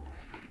for her.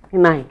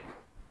 9.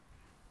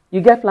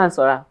 You get plans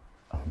for her?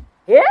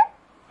 Yeah?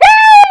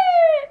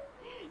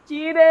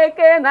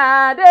 Chideke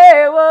na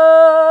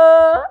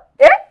dewo.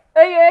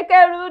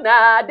 Oyekeru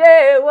na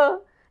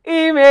dewo.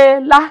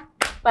 Imela.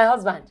 My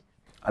husband.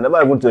 I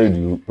never even tell you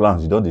the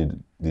plans. You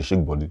don't the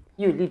shake body.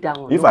 You lead that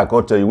one. If I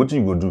can't tell you, what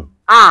you go do?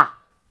 Ah,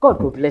 God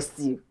go bless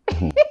you.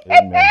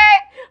 Amen.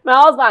 My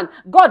husband,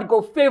 God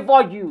go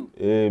favor you.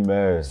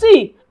 Amen.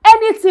 See,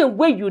 anything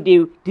where you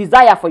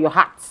desire for your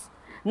heart.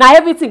 Now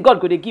everything God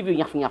go to give you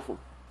yafu.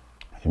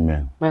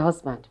 Amen. My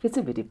husband, what's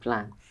be the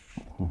plan?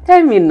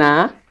 Tell me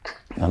now.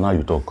 And now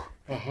you talk.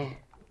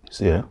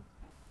 See,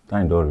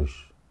 time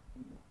Dorish.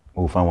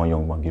 We'll find one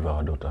young man, give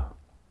our daughter.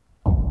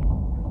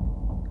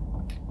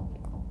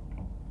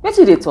 Where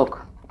did they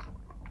talk?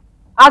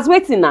 As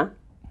waiting now?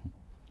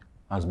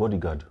 As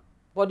bodyguard.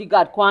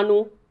 Bodyguard,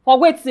 Kwanu. For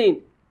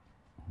waiting.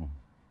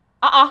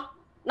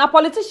 Na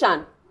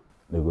politician.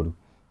 They go.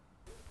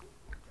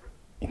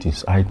 It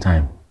is high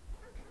time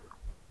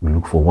we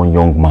look for one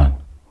young man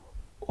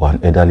or an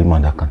elderly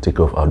man that can take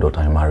care of our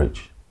daughter in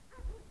marriage.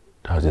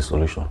 That's the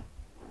solution.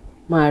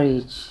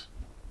 Marriage.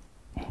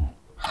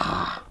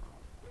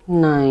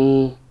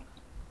 Nine.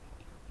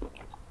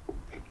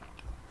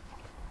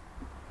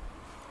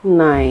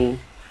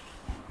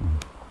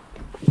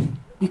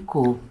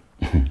 Biko.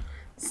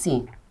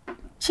 See,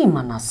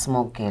 Chima na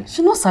small girl.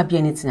 She no sabi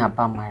anything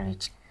about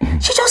marriage.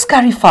 She just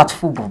carry fat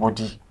full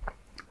body.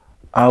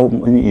 How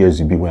many years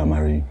you be when I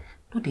marry you?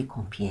 No, they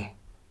compare.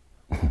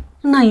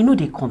 Now you know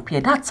they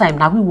compare. That time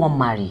now we won't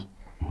marry.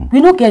 We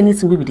don't get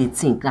anything we they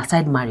think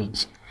aside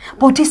marriage.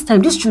 But this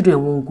time these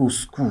children won't go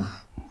school.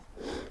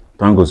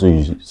 Thank God so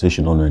you say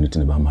she don't know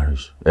anything about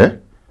marriage. Eh?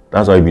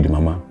 That's why you be the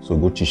mama. So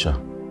go teach her.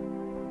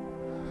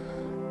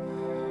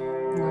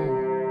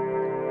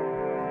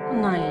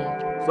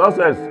 Nine.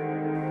 Success!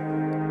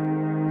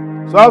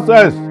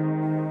 Success!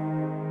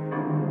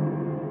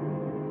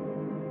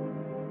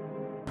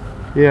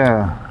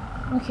 Yeah.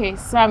 Okay,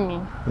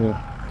 Sammy.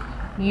 Yeah.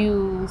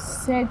 You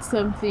said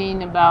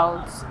something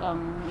about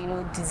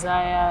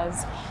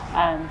desires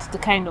and the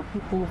kind of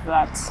people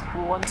that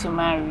we want to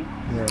marry,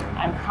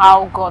 and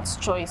how God's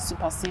choice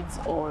supersedes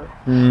all.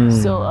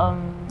 So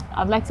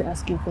I'd like to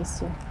ask you a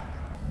question.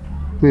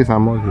 Please,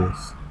 I'm all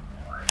yours.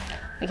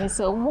 Okay,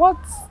 so what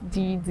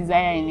do you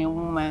desire in a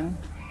woman?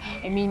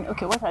 I mean,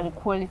 okay, what are the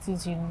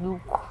qualities you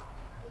look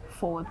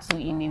forward to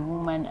in a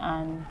woman,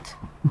 and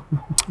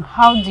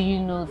how do you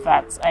know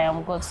that I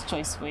am God's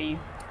choice for you?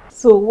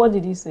 So what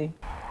did he say?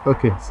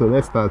 Okay, so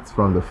let's start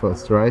from the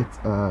first, right?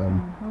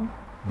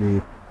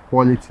 The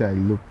quality I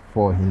look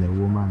for in a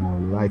woman I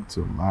would like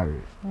to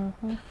marry.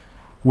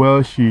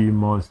 Well, she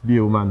must be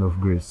a woman of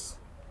grace.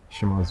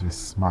 She must be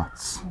smart,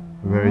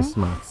 very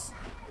smart.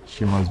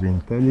 She must be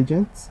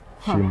intelligent.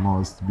 She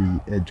must be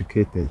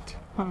educated.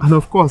 And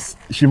of course,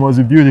 she must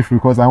be beautiful,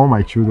 because I want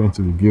my children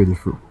to be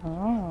beautiful.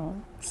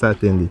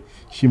 certainly.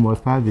 She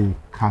must have a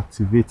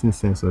captivating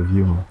sense of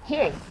humor.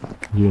 Hey.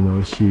 You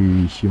know,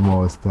 she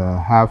must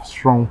have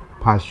strong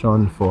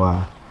passion for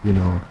her, you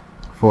know,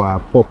 for her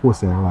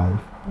purpose in life.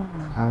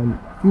 And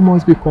you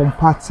must be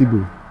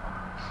compatible.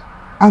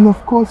 And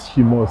of course,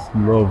 she must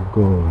love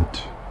God.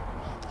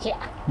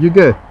 Yeah. You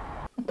get?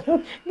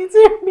 It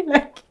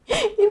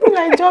be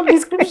like job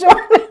description.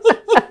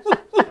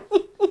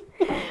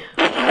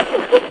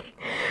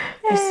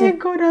 You see,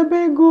 God, I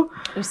beg you.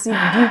 You see,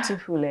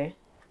 beautiful, eh?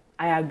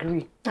 I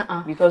agree.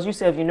 Because you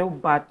said, you know,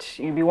 bad,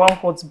 you'll be one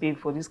hot babe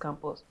for this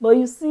campus. But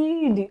you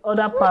see the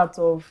other part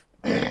of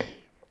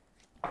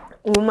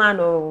woman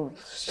of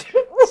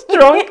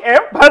strong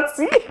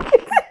empathy.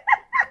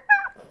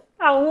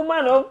 A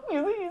woman of,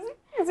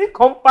 is it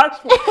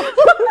compassion?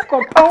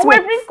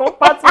 Unwavering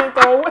compassion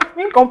or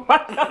unwavering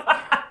compassion?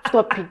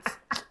 Stop it.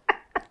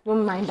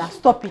 Don't mind that.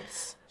 Stop it.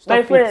 Stop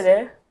My friend,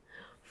 it.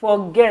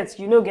 Forget,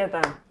 you don't get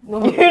them.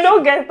 No. You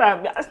don't get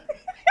them.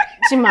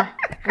 Chima,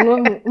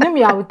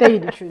 maybe I will tell you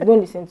the truth. Don't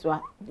listen to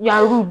her. You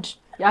are rude.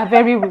 You are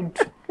very rude.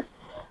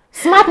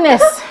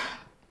 Smartness.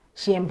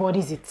 She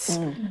embodies it.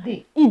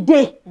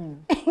 Ide.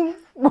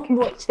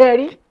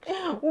 Cherry.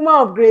 Woman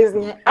of grace.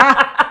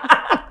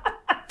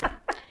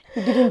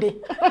 You didn't dey.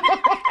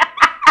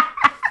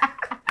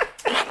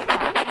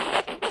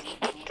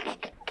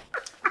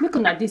 Make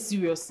una dey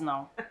serious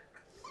now.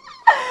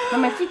 Now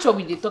my future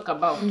we dey talk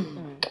about.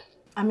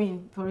 I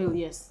mean, for real,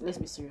 yes. Let's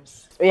be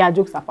serious. Yeah,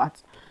 jokes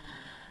apart.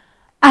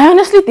 I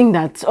honestly think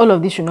that all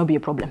of this should not be a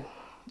problem.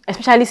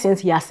 Especially since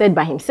he has said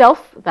by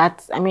himself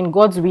that, I mean,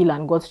 God's will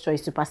and God's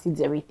choice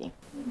supersedes everything.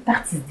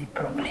 That is the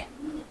problem.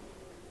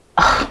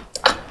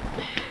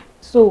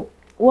 So,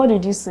 what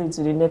did you say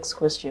to the next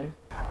question?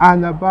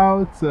 And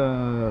about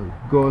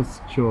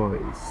God's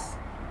choice,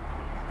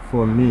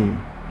 for me,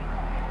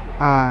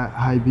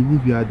 I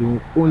believe you are the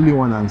only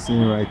one I'm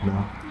seeing right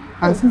now.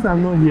 And since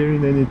I'm not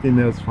hearing anything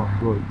else from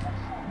God,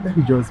 let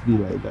me just be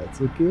like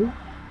that, okay?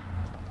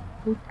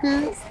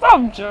 Okay?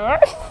 Stop,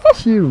 George.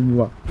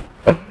 Chima,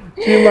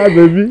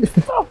 baby.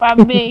 Stop, I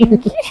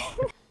beg.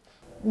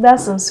 That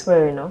sounds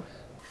fair enough.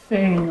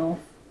 Fair enough.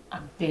 I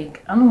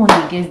beg. I don't want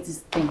to guess this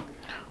thing.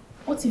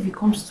 What if he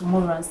comes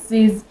tomorrow and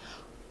says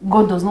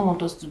God does not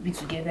want us to be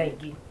together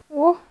again?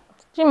 Oh,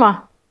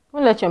 Chima,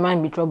 don't let your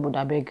mind be troubled,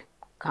 I beg.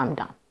 Calm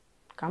down.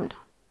 Calm down.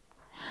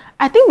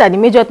 I think that the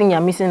major thing you're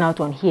missing out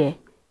on here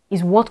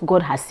is what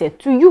God has said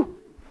to you.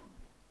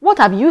 What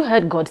have you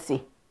heard God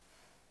say?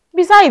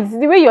 Besides,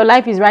 the way your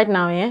life is right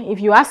now, if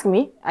you ask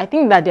me, I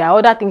think that there are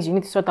other things you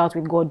need to sort out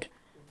with God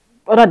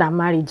other than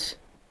marriage.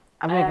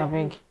 I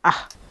beg.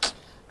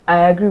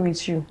 I agree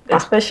with you,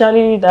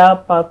 especially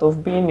that part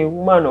of being a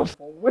woman of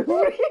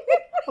unwavering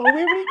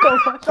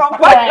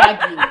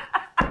compassion.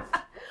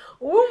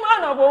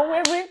 Woman of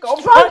unwavering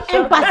compassion. Strong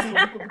empathy.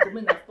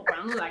 Woman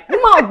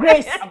of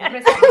grace.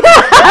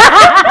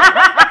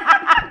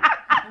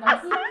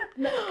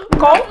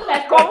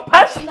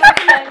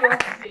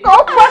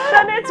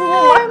 Compassionate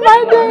woman.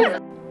 My days.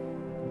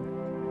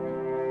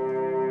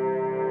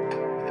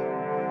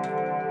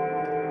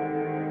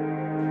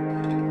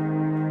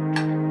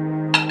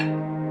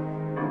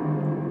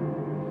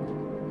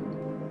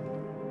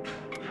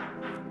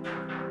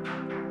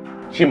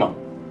 Chima,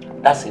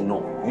 that's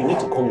enough. You need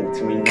to come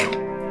with me now.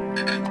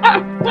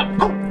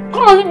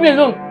 Come on, leave me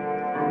alone.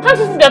 Can't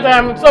you see that I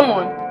am with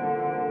someone?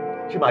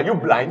 Chima, are you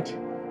blind?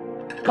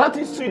 Can't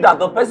you see that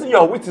the person you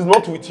are with is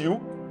not with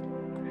you?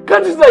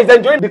 Can't you see that he's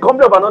enjoying the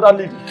company of another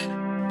lady?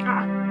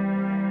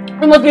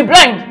 You must be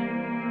blind.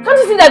 Can't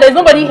you see that there's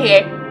nobody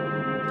here?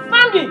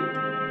 Sammy!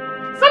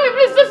 Sammy,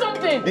 please say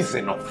something. This is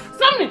enough.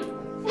 Sammy!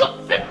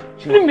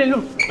 Leave me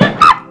alone.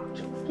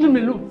 Leave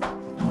me alone.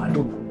 No, I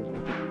don't know.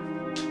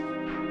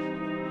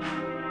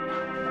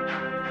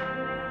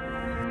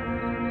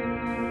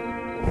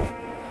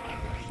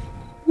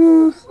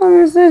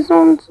 Sammy, say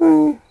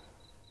something.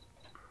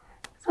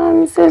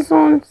 Sammy, say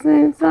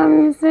something.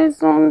 Sammy, say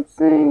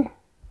something.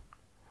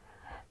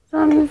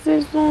 Sammy,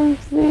 say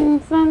something.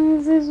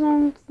 Sammy, say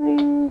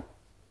something.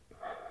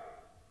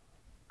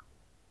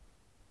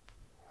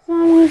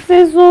 Sammy,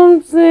 say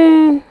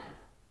something.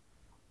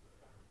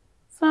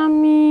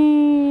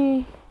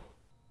 Sammy.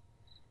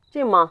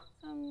 Chima.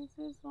 Sammy,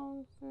 say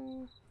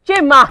something.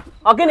 Chima.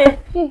 Ogini.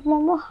 Hey,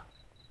 Mama.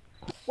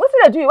 What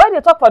did they do? Why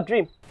they talk for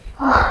dream?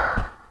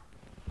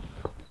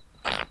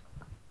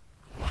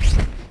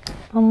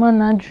 Mama,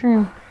 na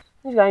dream.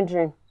 Which kind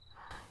dream?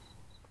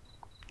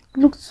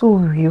 It looked so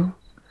real.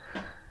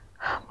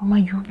 Mama,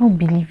 you will not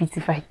believe it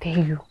if I tell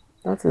you.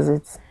 What is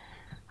it?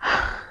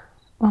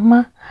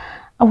 Mama,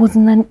 I was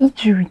in an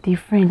eatery with a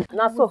friend.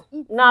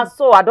 Nah,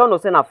 so I don't know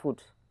say na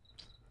food.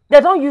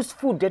 They don't use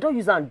food, they don't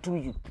use and do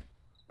you.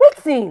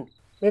 Listen,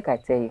 make I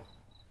tell you.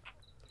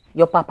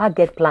 Your papa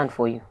get plan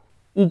for you.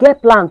 He get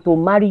plan to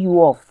marry you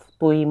off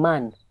to a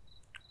man.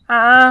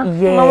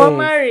 Yes. Mama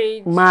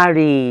marriage.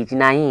 Marriage,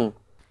 na him.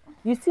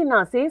 You see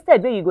now, say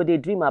instead when you go dey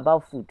dream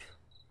about food,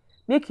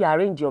 make you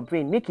arrange your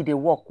brain, make you dey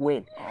work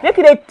well. Make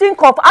you dey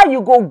think of how you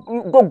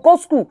go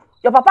school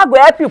Your papa go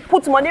help you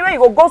put money where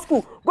you go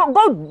school.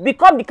 Go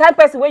become the kind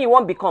person where you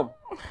want become.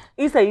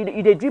 Instead,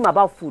 you dey dream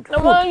about food. No,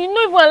 but you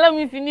don't even allow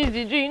me finish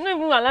the dream. You don't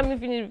even allow me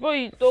finish before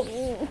you talk.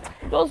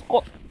 Just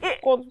cut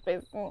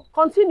person.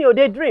 Continue,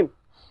 they dream.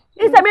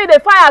 Instead, maybe they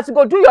fire as you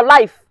go do your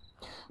life.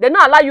 They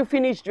not allow you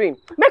finish dream.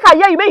 Make I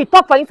hear you, make you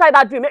talk for inside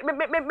that dream. Thought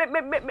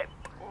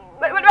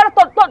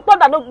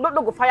that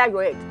no go fire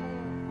your head.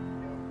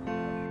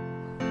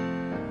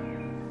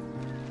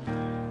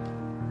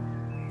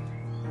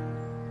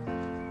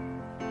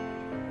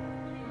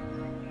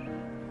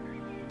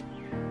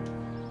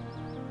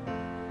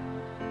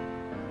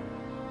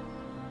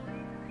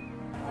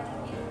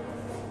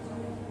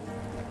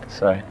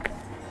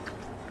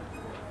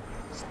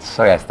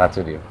 Sorry I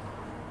started you.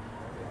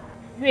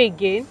 You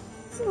again?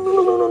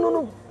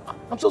 No.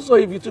 I'm so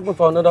sorry if you took me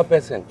for another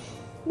person.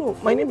 No,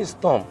 my name is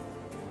Tom.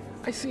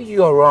 I see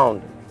you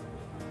around.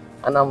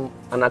 And I'm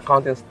an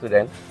accounting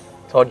student,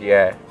 third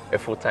year, a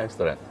full-time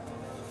student.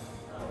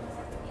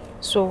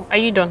 So, are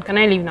you done? Can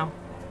I leave now?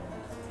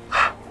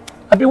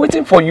 I've been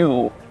waiting for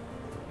you.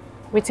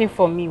 Waiting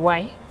for me?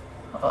 Why?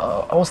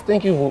 I was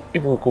thinking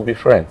if we could be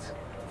friends.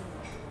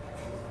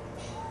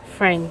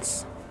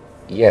 Friends?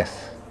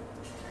 Yes.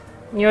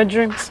 Your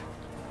dreams?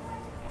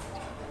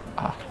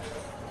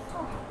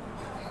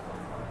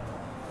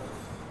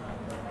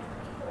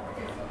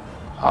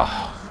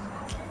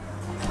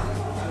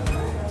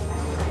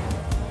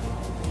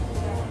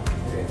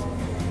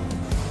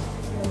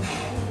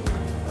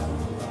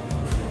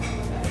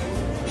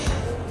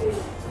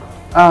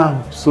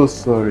 I'm so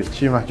sorry,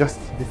 Chima. Just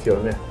eat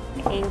your meal.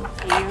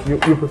 Thank you.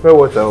 You prefer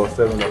water or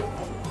 7-Up?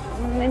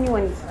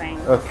 Anyone is fine.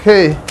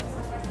 Okay.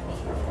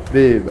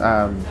 Babe,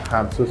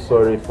 I'm so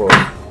sorry for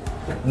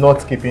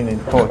not keeping in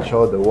touch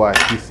all the while.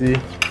 You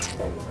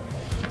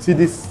see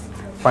this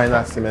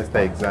final semester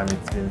exam,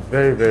 it's been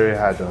very, very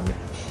hard on me.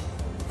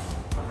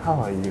 How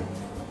are you?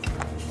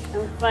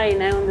 I'm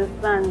fine, I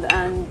understand,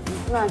 and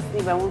it's not as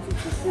if I want you to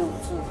feel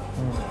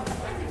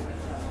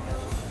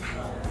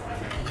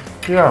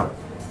too. Yeah.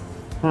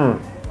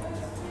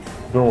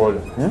 Don't worry.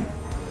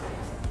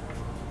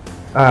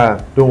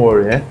 Don't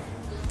worry, eh?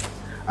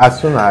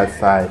 As soon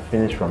as I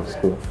finish from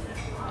school,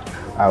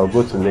 I'll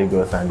go to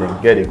Lagos and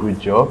then get a good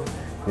job,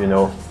 you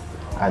know,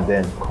 and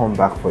then come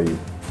back for you.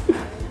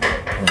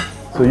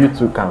 So you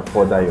two can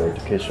further your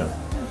education.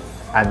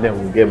 And then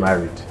we'll get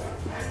married.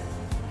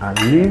 And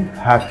live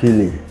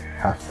happily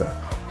after.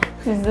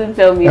 Please don't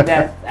tell me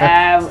that. I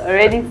have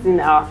already seen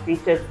our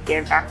future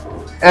together.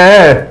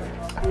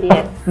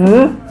 Yes.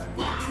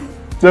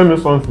 Tell me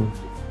something.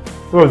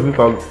 What is this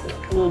about?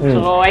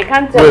 No, I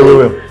can't tell you.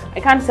 Wait. I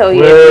can't tell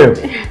you.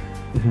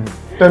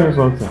 Tell me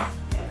something.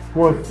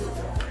 What's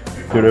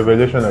the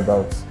revelation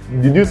about?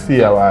 Did you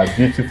see our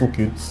beautiful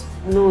kids?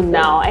 No,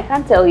 now I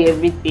can't tell you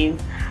everything,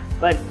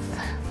 but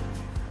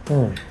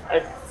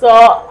I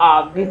saw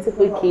our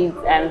beautiful kids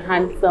and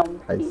handsome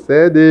kids. I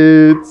said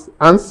it.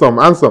 Handsome.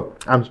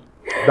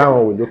 That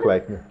one will look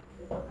like me.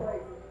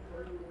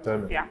 Tell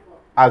me. Yeah.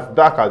 As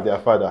dark as their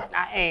father.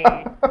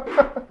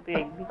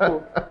 Big,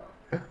 cool.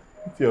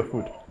 Eat your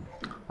food.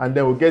 And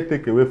then we'll get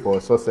takeaway for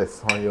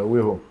success on your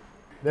way home.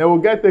 Then we'll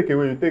get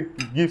takeaway.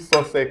 Give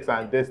Sussex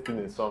and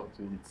Destiny some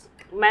to eat.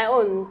 My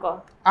own,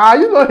 Nko.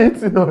 You not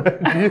eating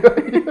already.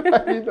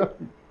 You know.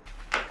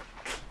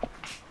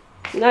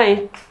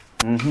 Nine.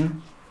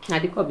 Now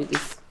the cup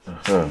this.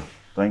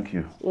 Thank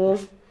you.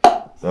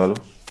 Hello.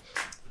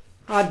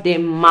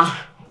 Adema.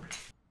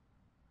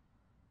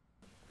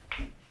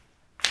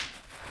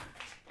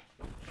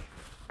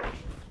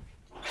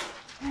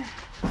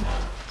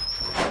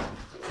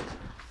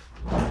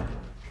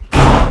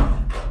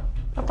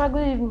 Papa,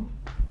 good evening.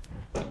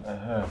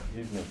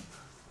 Evening.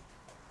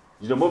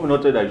 Did your mom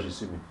not tell that you should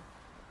see me?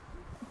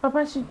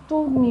 Papa, she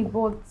told me,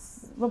 but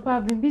Papa,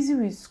 I've been busy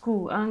with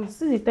school, and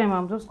since the time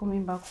I'm just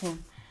coming back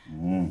home.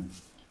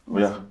 Oh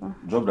yeah,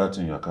 drop that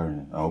thing you are carrying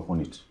and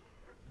open it.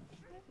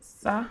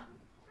 Sir?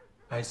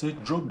 I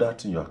said drop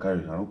that thing you are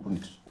carrying and open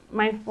it.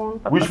 My phone,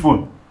 Papa. Which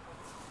phone?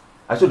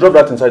 I said drop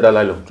that inside that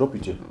nylon. Drop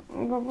it here. Papa,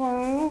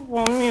 no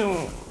for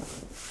me.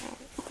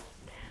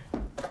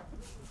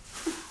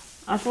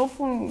 I should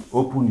open it.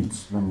 Open it.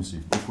 Let me see.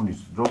 Open it.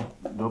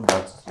 Drop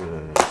that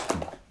spoon.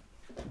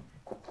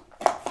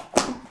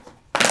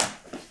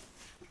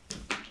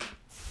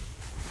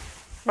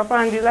 Papa,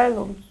 and the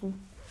nylon too.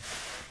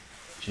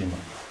 Chima.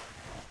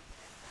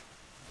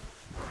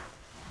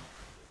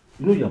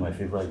 You know you are my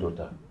favorite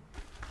daughter.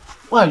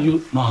 Why are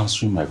you not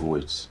answering my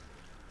words?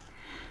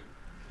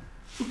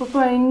 Papa,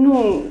 I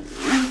know.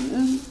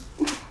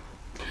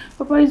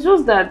 Papa, it's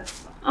just that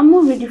I'm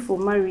not ready for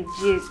marriage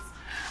yet.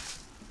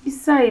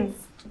 Besides,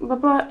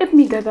 Papa, help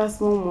me gather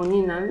small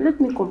money now.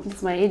 Let me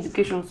complete my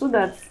education so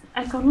that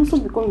I can also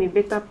become a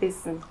better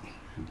person.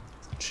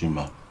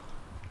 Chima,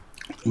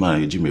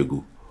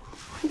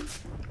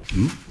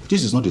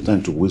 this is not the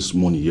time to waste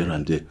money here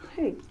and there.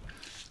 Hey.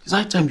 It's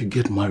high time you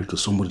get married to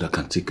somebody that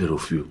can take care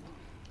of you.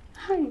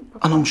 Hi,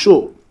 Papa. And I'm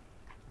sure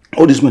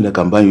all these men that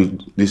can buy you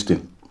this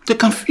thing, they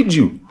can feed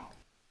you.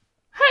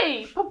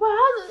 Hey, Papa,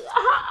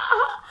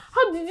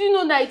 how did you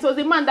know that it was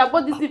a man that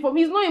bought this thing for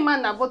me? It's not a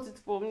man that bought it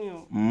for me.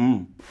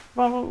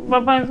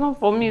 Papa, it's not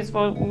for me. It's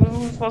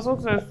for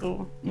success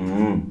too.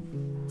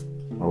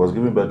 I was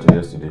giving birth to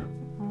yesterday.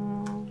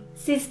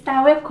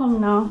 Sister, welcome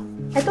now.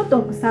 I thought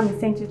Uncle Sam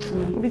sent you to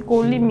me.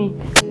 Because leave me.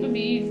 Maybe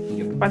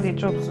you papa the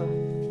job, sir.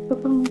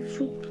 Papa, my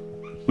food.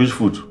 Which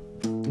food?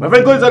 My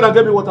friend, go inside and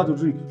get me water to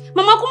drink.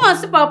 Mama, come and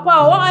see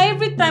Papa.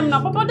 Every time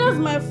now. Papa, that's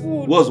my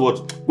food. What's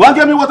what? Go and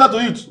get me water to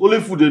eat.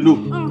 Only food they know.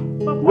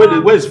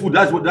 Where is food?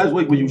 That's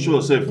where you show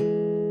yourself.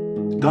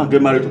 You can't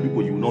get married to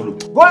people you not know.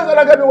 Go inside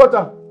and get me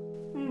water.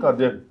 God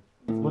damn.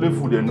 Only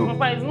food they know.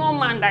 Papa, it's no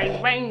man that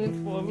is buying it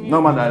for me.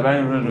 No man that is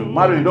buying it.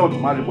 Marry, you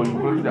don't marry, but you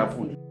produce their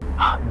food.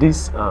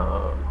 This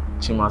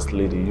Chima's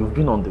lady, you've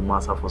been on the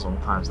matter for some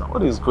time now.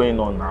 What is going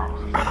on now?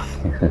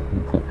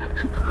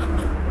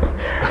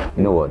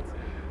 You know what?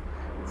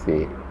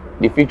 See,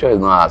 the future is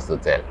not ours to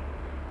tell.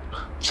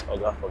 Oh,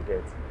 God,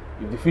 forget.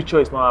 If the future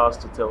is not ours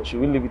to tell, should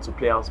we leave it to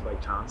play out by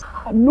chance?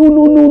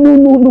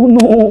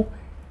 No.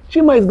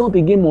 Chima is not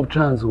a game of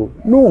chance.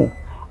 No.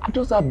 I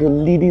just have the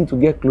leading to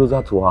get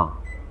closer to her.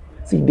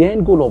 See, the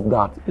end goal of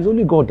that is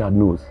only God that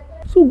knows.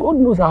 So God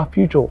knows our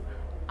future.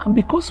 And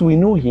because we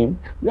know him,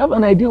 we have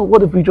an idea of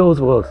what the future holds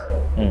for us.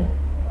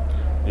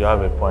 You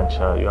have a point,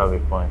 Sha. You have a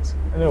point.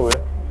 Anyway,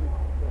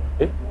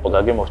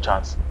 okay, game of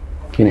chance.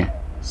 Kine.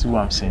 See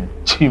what I'm saying?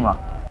 Chima.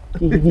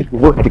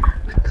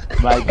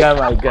 My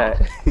guy.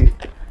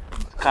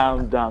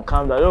 Calm down.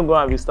 Don't go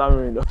and be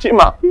stammering though.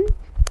 Chima.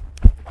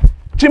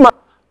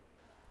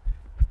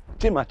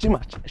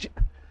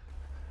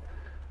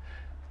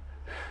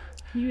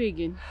 You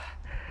again?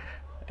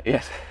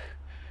 Yes.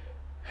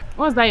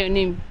 What's that your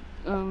name?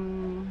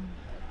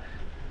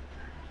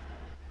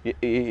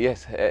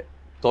 Yes,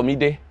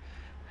 Tomide.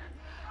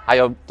 I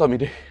am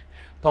Tomide.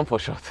 Tom for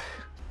short.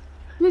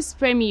 Please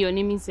spare me your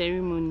naming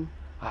ceremony.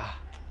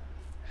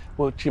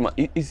 Well, Chima,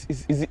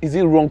 is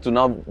it wrong to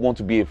now want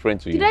to be a friend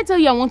to you? Did I tell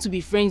you I want to be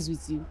friends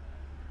with you?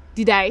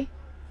 Did I?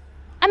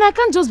 And I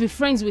can't just be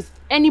friends with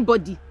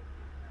anybody.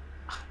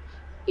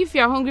 If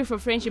you are hungry for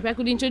friendship, I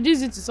could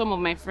introduce you to some of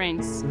my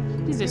friends.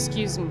 Please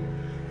excuse me.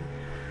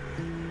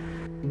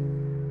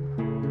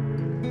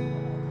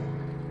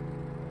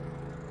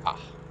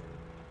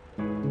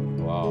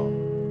 Wow.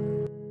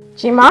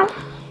 Chima,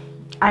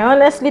 I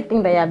honestly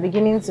think that you are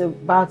beginning to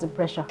bow to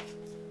pressure.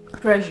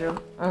 Pressure?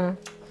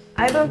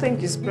 I don't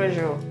think it's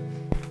pressure.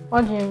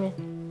 What do you mean?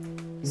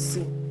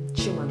 See,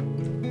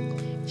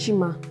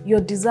 Chima, your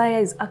desire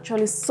is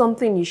actually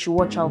something you should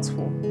watch out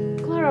for.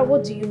 Clara,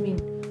 what do you mean?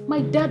 My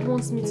dad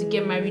wants me to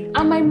get married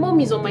and my mom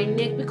is on my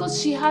neck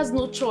because she has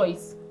no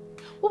choice.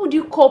 What would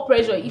you call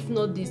pressure if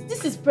not this?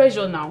 This is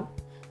pressure now.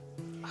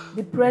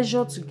 The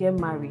pressure to get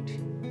married,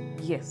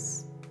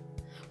 yes.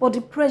 But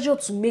the pressure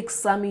to make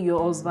Sammy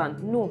your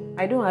husband, no,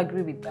 I don't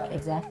agree with that.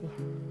 Exactly.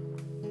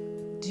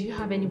 Do you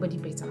have anybody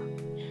better?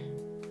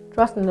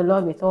 Trust in the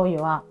Lord with all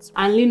your heart.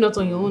 And lean not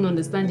on your own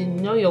understanding.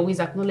 In all your ways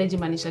acknowledge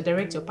him and he shall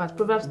direct your path.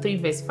 Proverbs 3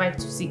 verse 5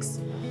 to 6.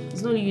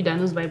 It's not you that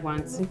knows Bible,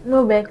 auntie.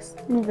 No vex.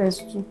 No verse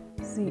 2.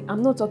 See,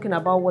 I'm not talking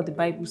about what the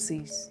Bible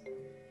says.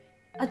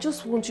 I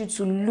just want you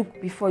to look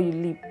before you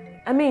leap.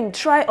 I mean,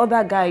 try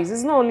other guys.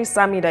 It's not only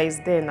Sammy that is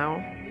there now.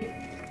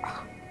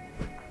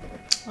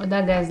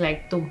 Other guys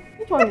like Tom.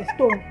 Which one is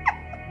Tom?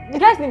 The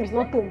guy's name is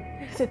not Tom.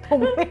 It's a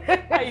Tom.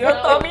 You're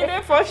Tommy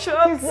there for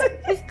sure.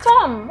 It's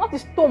Tom. What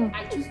is Tom?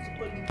 I choose to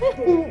call him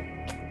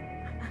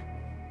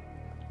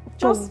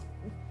Tom. Just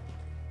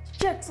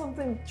check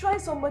something. Try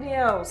somebody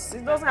else.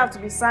 It doesn't have to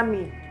be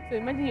Sammy. So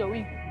imagine your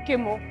wig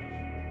came up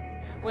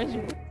when she...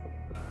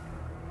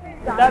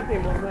 That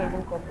thing was not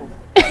even couple.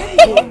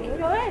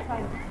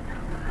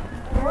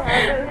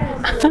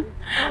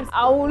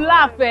 I will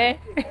laugh,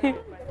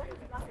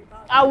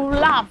 I will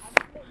laugh.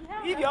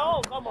 If your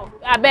own come up.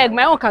 I beg,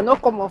 my own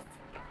cannot come off.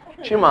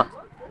 Chima.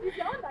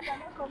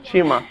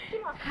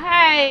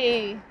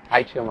 Hi.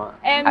 Hi, Chima.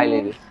 Hi,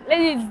 ladies.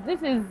 Ladies,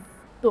 this is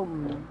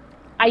Tom.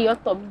 Ayo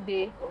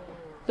Tomide.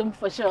 Tom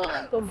for sure.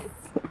 Tom.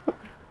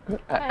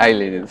 Hi,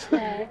 ladies.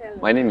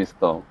 My name is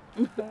Tom.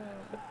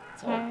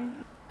 Hi.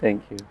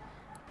 Thank you.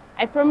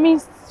 I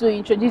promised to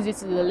introduce you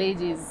to the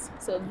ladies.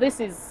 So this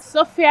is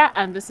Sophia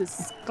and this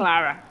is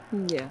Clara.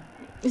 Yeah.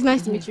 It's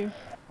nice to meet you.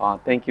 Oh,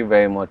 thank you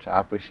very much. I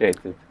appreciate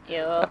it.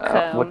 You're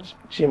welcome. But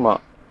Chima.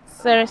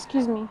 Sir,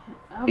 excuse me.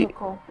 I have a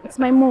call. It's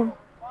my mom.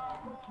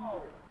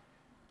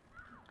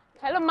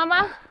 Hello,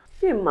 Mama.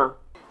 Chima.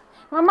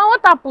 Mama,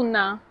 what happened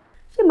now?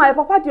 Chima, your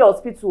papa at the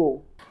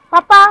hospital.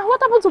 Papa,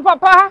 what happened to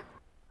Papa?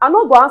 I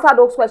no go answer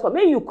those questions.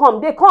 May you come.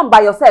 They come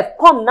by yourself.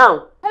 Come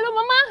now. Hello,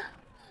 Mama.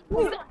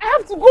 Please, I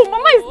have to go.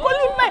 Mama is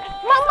calling me.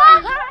 Mama.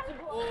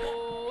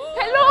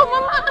 Hello,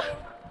 Mama.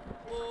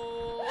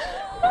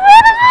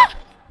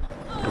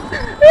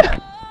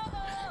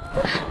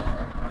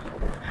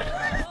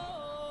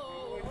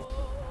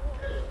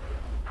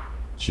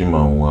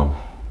 Chima,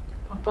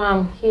 Papa,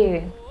 I'm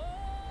here.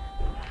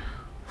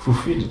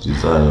 fulfill the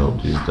desire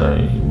of this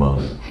dying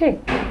man. Hey.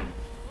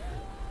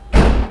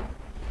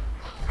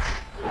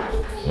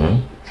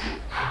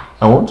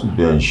 I want to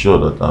be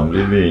ensured that I'm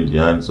living in the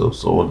hands of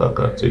someone that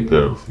can take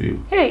care of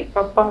you. Hey,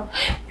 Papa,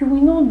 you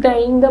will not die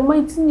in the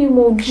mighty name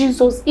of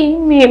Jesus.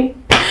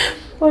 Amen.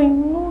 You will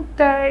not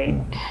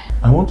die.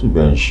 I want to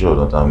be ensured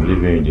that I'm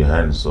living in the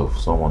hands of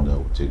someone that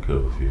will take care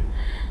of you.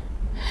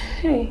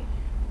 Hey,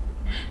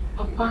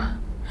 Papa,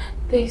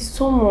 there is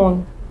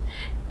someone,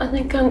 and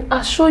I can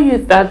assure you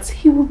that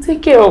he will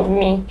take care of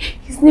me.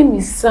 His name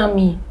is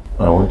Sammy.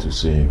 I want to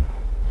see him.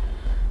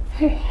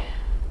 Hey.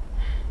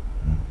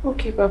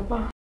 Okay,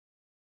 Papa.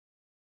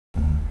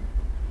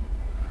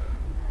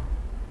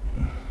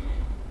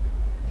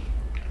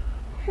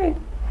 Hey.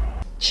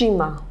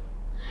 Chima,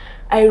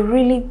 I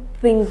really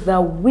think that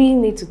we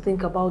need to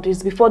think about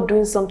this before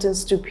doing something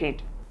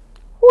stupid.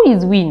 Who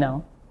is we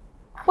now?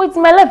 Oh, it's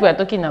my life we are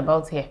talking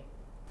about here.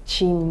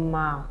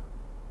 Chima,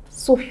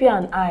 Sophia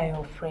and I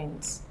are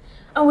friends.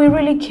 And we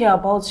really care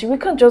about you. We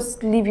can't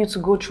just leave you to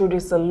go through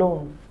this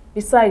alone.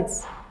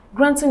 Besides,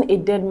 granting a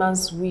dead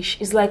man's wish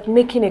is like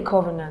making a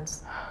covenant.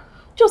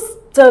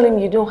 Just tell him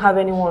you don't have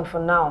anyone for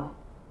now.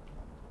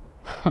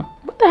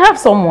 But I have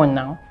someone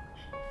now.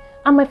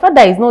 And my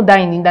father is not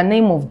dying in the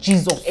name of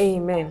Jesus.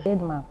 Amen. Dead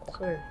man.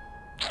 Sorry.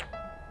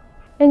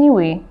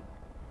 Anyway,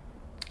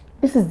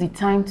 this is the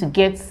time to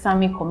get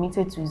Sammy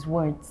committed to his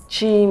words.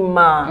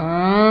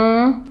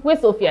 Chima. Where's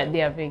Sophia?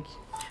 They are big.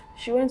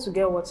 She went to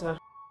get water.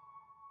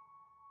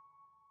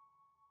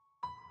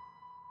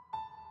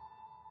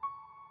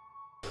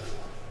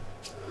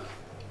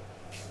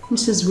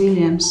 Mrs.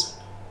 Williams,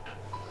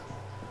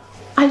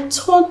 I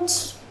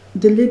thought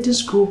the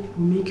ladies group would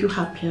make you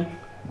happier.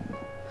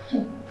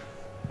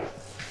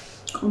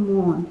 Come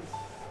on.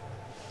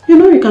 You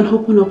know you can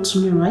open up to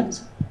me,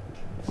 right?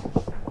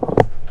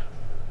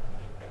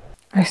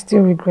 I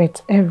still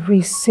regret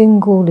every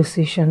single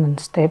decision and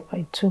step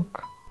I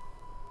took.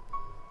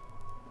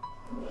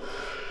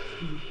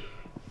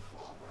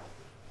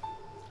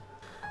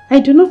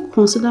 I do not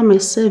consider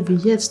myself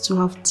yet to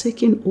have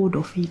taken hold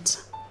of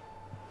it.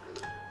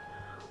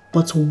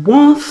 But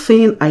one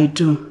thing I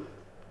do,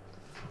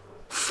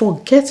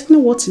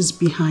 forgetting what is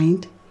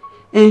behind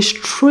and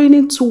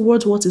straining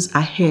towards what is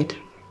ahead,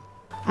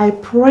 I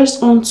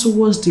press on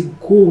towards the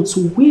goal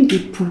to win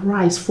the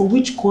prize for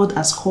which God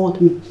has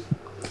called me,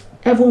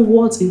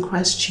 heavenwards in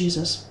Christ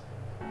Jesus.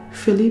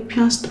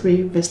 Philippians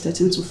 3 verse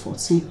 13 to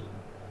 14.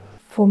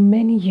 For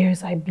many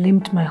years I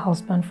blamed my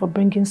husband for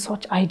bringing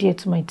such idea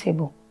to my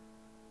table.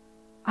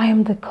 I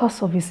am the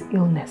cause of his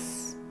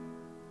illness.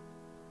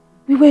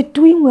 We were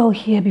doing well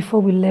here before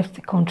we left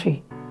the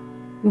country.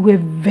 We were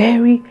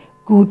very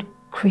good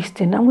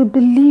Christians and we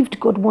believed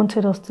God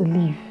wanted us to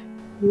live.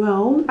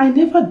 Well, I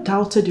never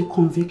doubted your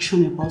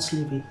conviction about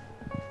living.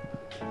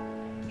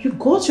 You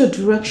got your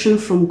direction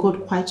from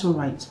God quite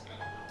alright,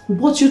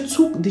 but you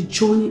took the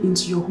journey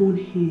into your own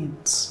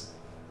hands.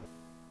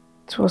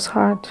 It was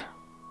hard.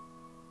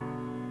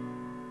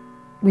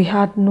 We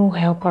had no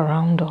help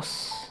around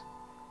us.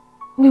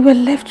 We were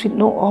left with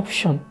no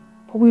option,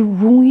 but we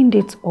ruined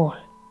it all.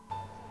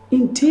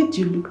 Indeed,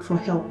 you looked for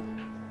help,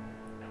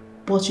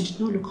 but you did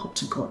not look up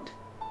to God.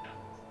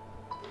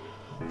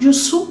 You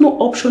saw no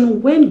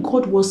option when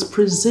God was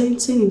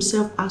presenting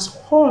himself as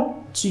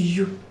all to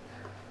you.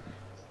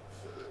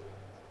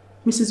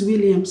 Mrs.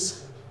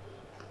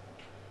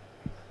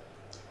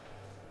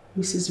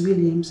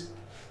 Williams,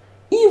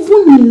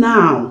 even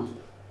now,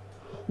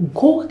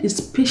 God is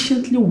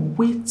patiently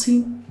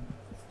waiting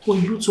for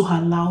you to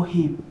allow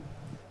him.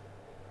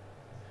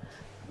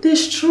 The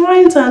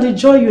strength and the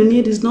joy you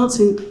need is not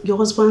in your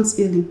husband's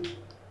healing.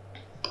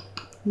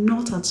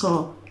 Not at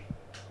all.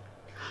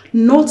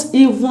 Not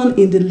even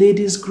in the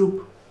ladies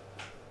group.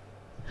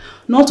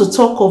 Not to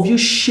talk of you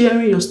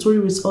sharing your story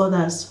with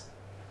others.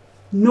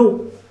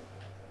 No.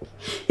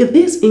 It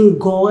is in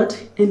God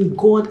and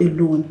God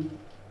alone.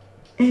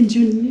 And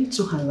you need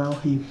to allow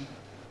him.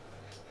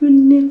 You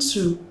need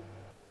to.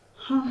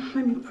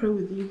 Let me pray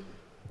with you.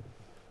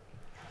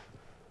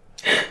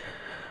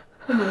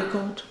 Oh my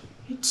God.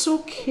 It's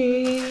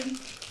okay.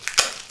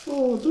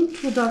 Oh, don't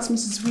do that,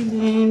 Mrs.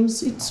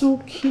 Williams. It's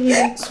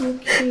okay. It's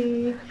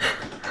okay.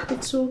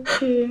 It's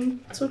okay.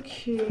 It's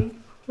okay.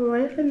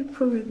 Alright, let me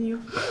pray with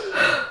you.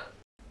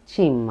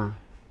 Chima.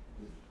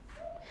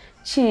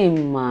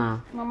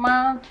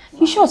 Mama.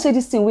 You sure say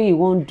this thing where you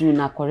won't do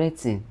na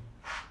correcting?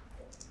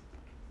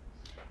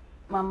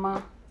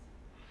 Mama,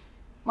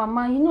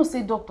 you know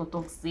say doctor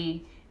talk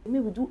say may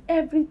we do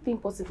everything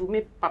possible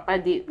make Papa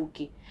dey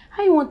okay.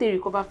 How you want to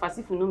recover fast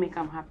if we no make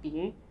him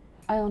happy, eh?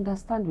 I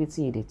understand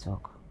wetin they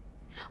talk.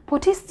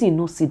 But this thing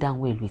no sit down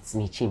well with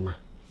me, Chima.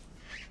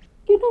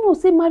 You don't know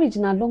say marriage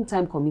na long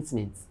time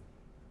commitment.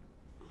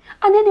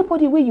 And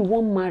anybody where you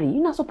want marry,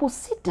 you not supposed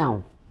to sit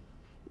down.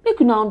 Make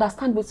you now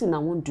understand wetin I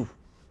want do.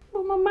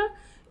 But Mama,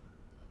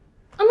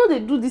 I know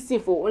they do this thing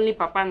for only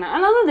Papa now,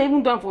 and I know they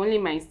even do it for only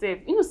myself.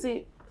 You know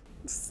say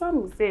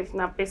Sam himself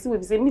na person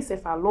will say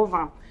myself I love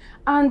him.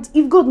 And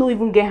if God no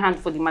even get hand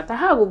for the matter,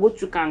 how I will go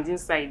through hand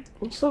inside?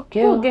 It's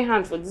okay. Go get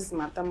hand for this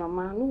matter,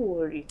 Mama. No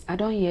worry. I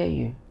don't hear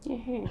you.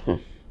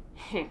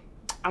 And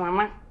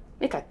Mama,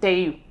 make I tell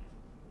you.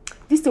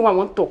 This thing I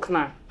want to talk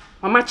now.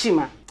 Mama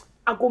Chima,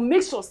 I go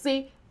make sure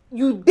say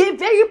you dey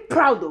very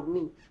proud of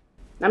me.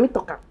 Let me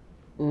talk up.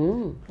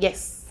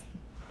 Yes.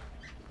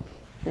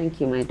 Thank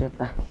you, my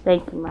daughter.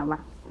 Thank you, Mama.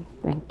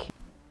 Thank you.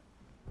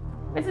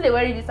 Why do they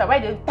wear this? Why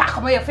do they tack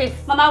on your face?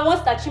 Mama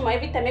wants that Chima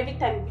every time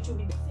it should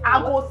be.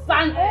 I go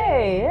stand.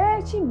 Hey,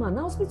 Chima,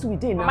 now speak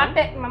with you now.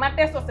 Mama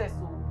test success.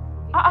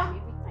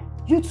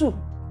 You too.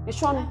 You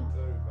sure?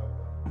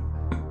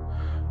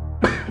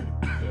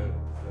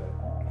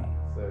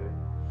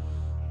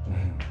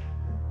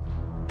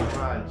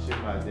 And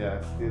Chima, they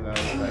are still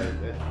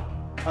outside.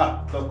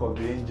 Talk of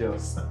the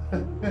angels.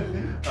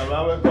 Mama,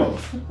 welcome.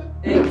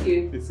 Thank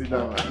you. Sit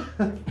down, man.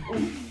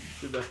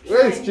 Sit down.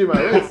 Where is Chima?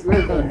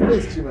 Where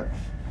is Chima?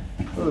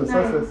 Oh,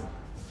 success.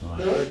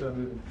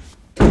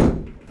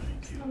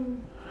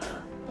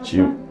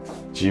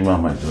 Chima,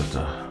 my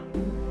daughter.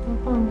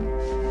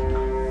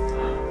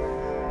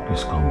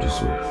 Please come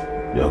this way.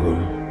 You are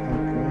going.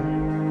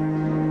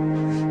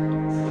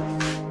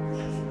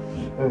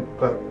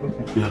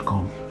 Okay. Yeah,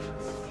 come.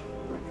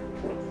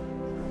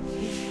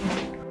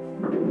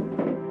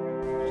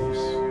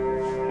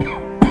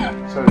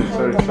 Sorry.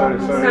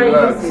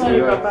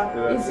 Sorry,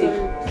 Papa. Easy.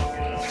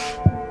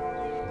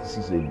 This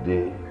is a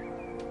day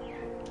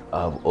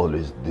I've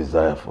always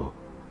desired for.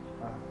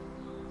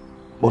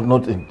 But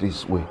not in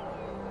this way.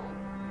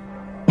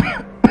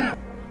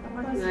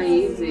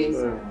 Easy.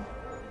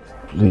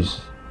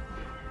 Please,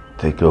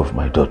 take care of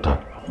my daughter.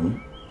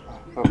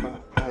 Papa,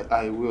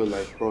 I will,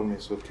 I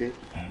promise, okay?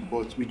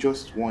 But we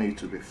just want you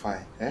to be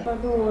fine, eh?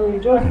 Don't worry,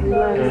 just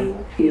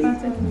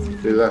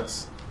relax.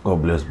 Relax.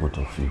 God bless both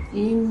of you.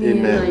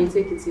 Amen.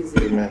 Take it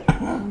easy. Amen.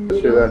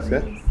 Just relax,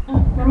 eh?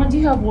 Mama, do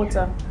you have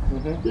water?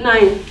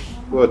 9.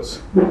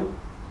 What?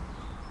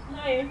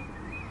 9.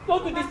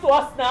 Don't do this to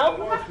us now.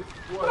 Don't do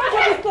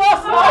this to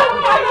us now.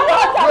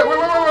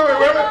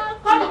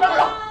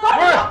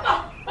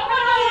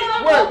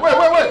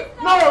 Wait.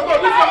 No.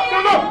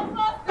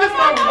 This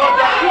man will not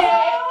die.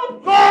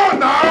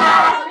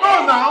 No,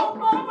 now.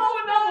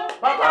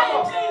 Papa.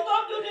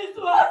 Don't do this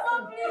to us.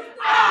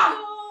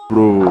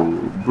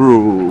 Bro.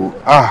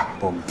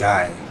 But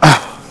guy,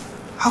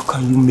 how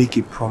can you make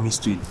a promise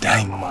to a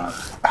dying man?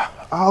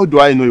 How do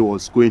I know he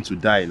was going to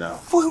die now?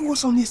 For he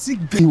was on a sick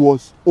bed. He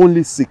was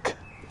only sick.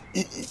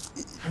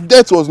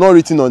 Death was not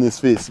written on his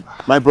face,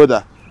 my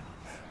brother.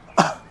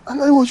 And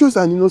it was just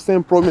an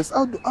innocent promise.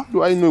 How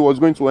do I know it was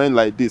going to end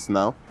like this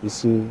now? You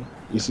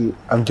see,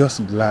 I'm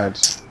just glad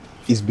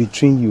it's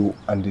between you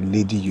and the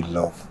lady you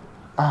love.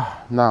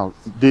 Now,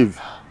 Dave,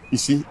 you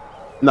see,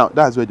 now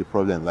that's where the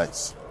problem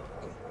lies.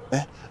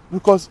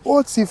 Because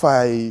what if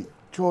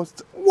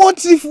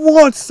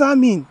what,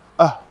 Sammy?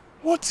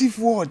 What if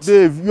what?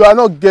 Dave, you are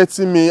not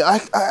getting me. I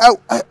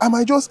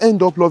might just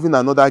end up loving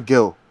another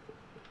girl.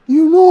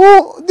 You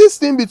know, this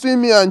thing between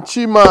me and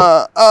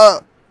Chima, I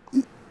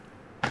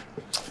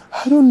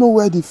don't know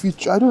where the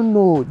future, I don't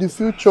know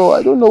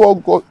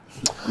what God,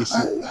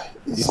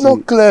 it's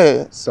not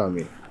clear.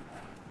 Sammy,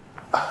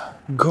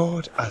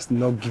 God has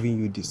not given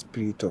you the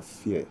spirit of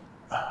fear,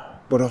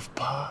 but of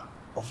power,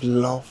 of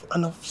love,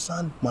 and of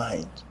sound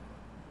mind.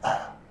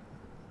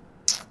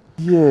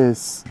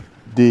 Yes,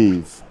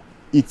 Dave,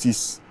 it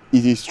is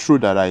true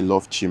that I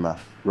love Chima,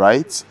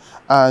 right?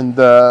 And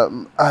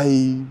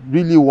I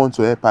really want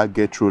to help her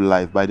get through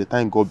life by the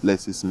time God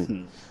blesses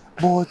me.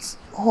 But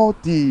all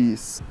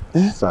this...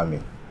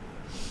 Sammy,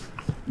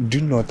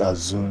 do not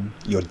assume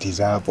your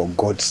desire for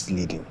God's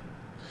leading.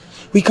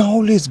 We can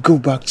always go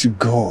back to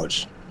God.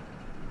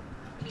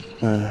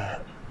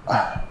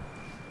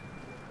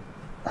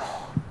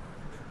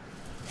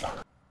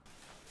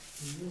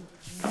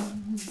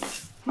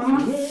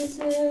 Mama,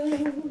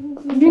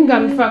 bring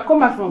them if I come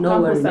back from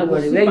campus. No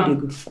worry. Where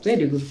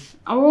they go?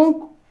 I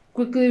won't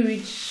quickly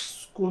reach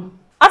school.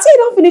 I think you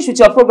don't finish with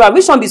your program.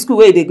 Which one be school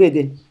where they go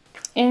again?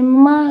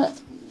 Mama,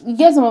 you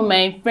get some of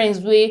my friends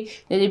where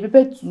they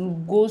prepare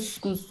to go to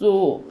school,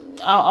 so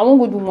I won't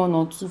go do 1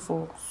 or 2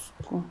 for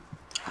school.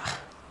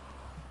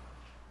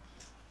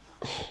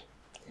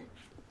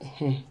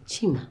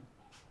 Chima.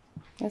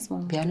 Yes,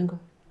 Mama. Piano.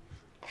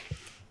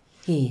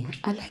 Hey,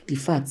 I like the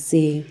fact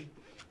say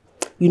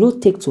you no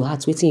take to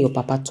heart wetin your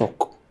papa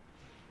talk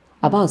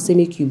about say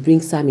make you bring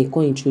Sammy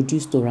come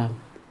introduce to am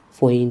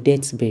for im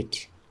deathbed.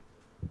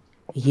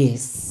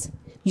 Yes,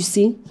 you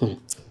see,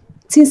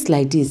 things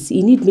like this,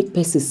 e need make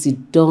person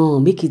sit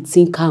down, make it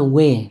think am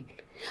well.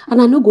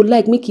 And I no go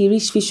like make e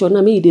reach future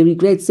now, make e dey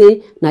regret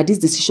say na this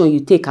decision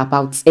you take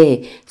about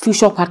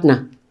future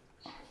partner.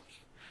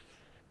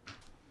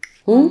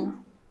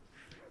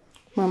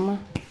 Mama,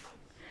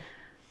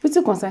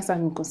 wetin concern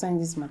Sammy concern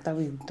this matter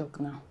wey we talk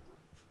now?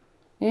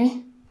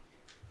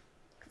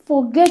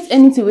 Forget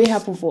anything wey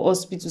happen for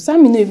hospital.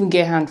 Sammy no even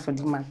get hand for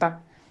the matter.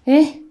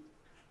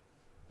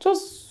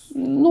 Just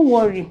no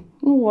worry.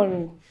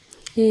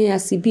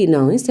 As e be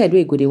now, instead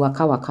wey go dey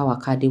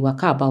waka, dey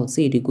waka about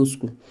say dey go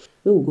school,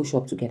 make we go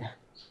shop together.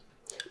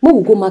 Make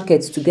we go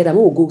market together,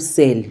 make we go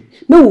sell.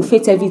 Make we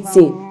faith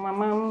everything.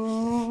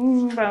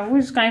 Mama,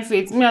 which kind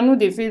faith? Me, I know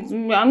dey faith.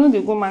 I know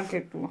dey go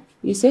market too.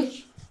 You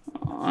say?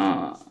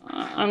 I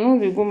I no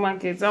dey go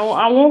market.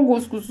 I won't go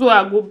school, so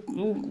I go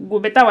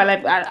better my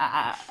life.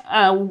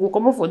 I will go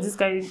come up for this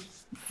kind of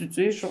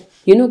situation.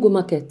 You no go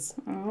market?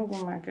 I no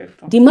go market.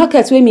 The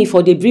market wey me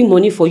for dey bring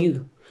money for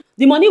you.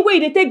 The money wey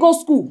you dey take go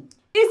school.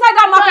 Inside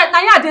that market,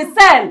 now you dey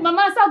sell.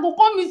 Mama, I go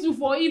come meet you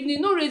for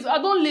evening. No reason. I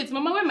don't late.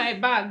 Mama, where my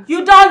bag?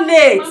 You don't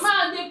late.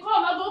 Mama, they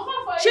come. I go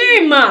come for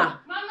Chima. evening.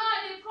 Mama,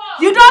 they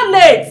come. You don't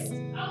late.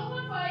 I go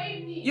come for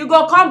evening. You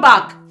go come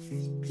back.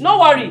 No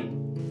worry.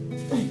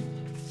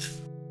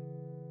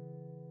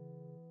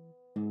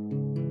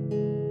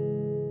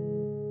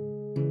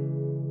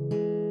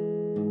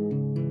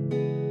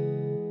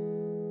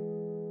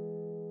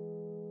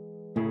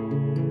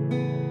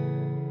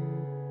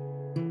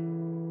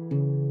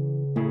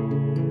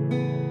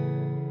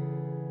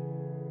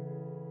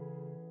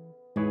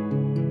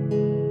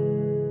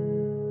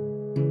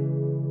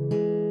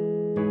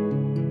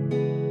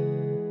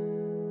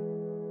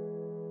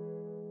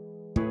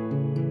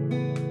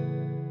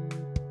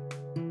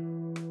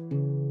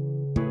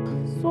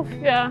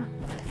 Sophia.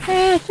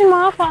 Hey,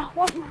 Chima,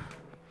 what?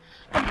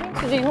 I've been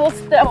to the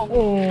hostel.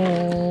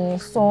 Oh,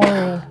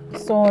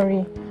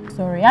 sorry.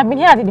 I've been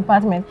here at the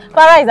department.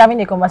 Clara is having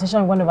a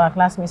conversation with one of our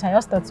classmates. I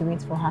just thought to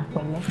wait for her.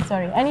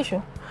 Sorry, any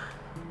show?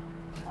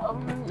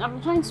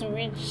 I'm trying to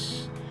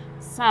reach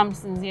Sam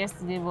since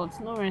yesterday, but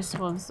no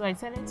response. So I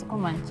decided to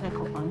come and check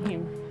up on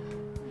him.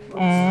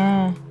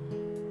 I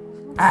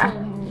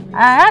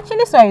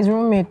actually saw his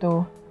roommate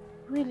though.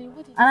 Really?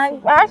 What did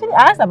and I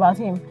asked about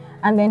him.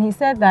 And then he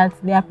said that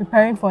they are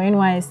preparing for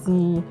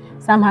NYSC.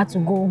 Sam had to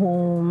go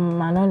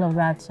home and all of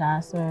that.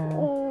 So.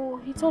 Oh,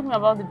 he told me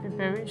about the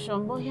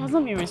preparation, but he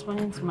hasn't been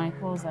responding to my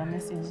calls and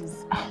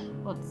messages.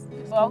 But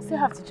I'll still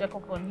have to check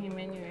up on him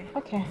anyway.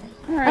 Okay.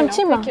 Right, and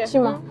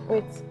Chima,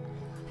 wait.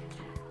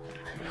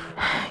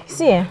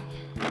 See,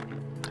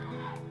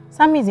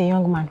 Sam is a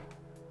young man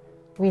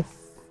with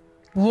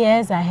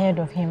years ahead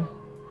of him.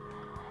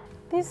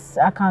 This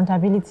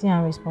accountability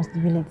and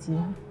responsibility,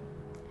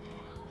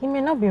 he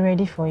may not be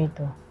ready for it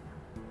though.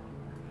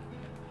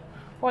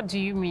 What do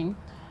you mean?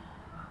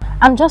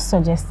 I'm just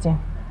suggesting,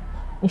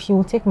 if you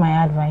will take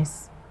my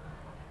advice,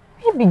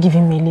 maybe give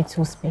him a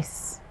little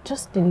space.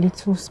 Just a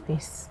little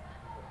space.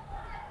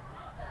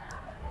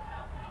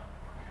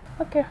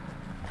 Okay.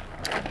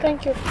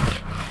 Thank you.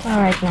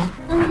 All right now.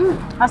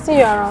 I'll see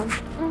you around.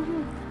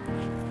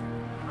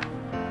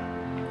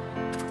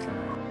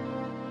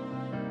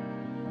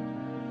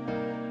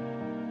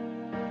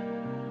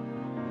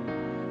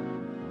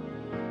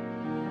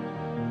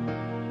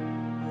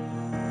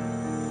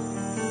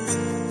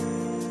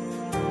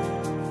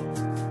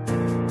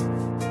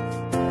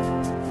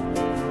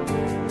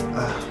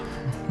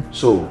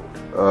 So,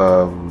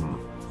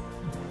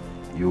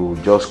 you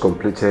just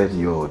completed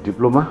your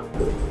diploma?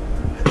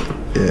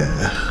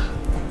 Yeah.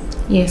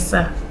 Yes,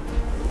 sir.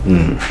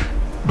 I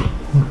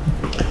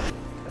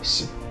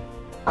see.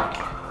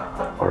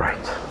 All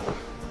right.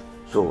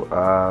 So,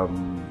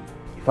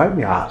 if I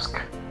may ask,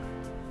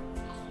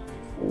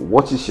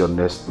 what is your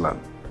next plan?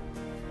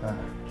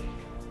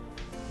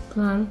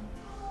 Plan?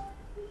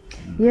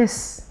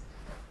 Yes,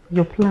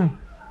 your plan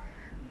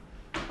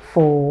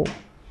for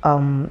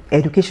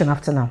education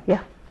after now,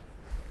 yeah?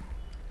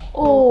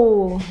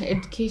 Oh,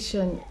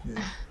 education.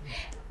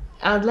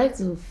 I would like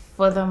to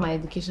further my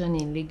education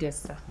in Lagos,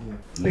 sir.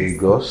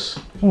 Lagos?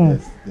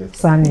 Yes.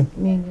 Sunny.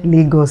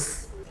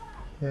 Lagos.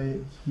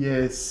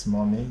 Yes,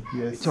 mommy.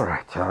 Yes. It's all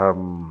right.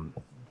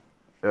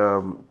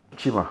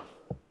 Chima.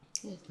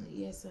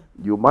 Yes, sir.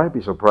 You might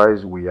be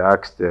surprised we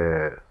asked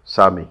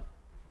Sammy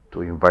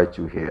to invite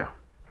you here.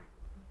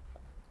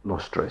 No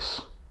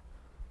stress.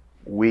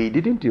 We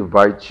didn't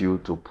invite you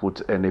to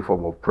put any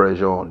form of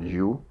pressure on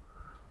you,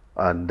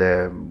 and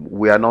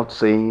we are not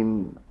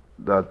saying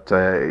that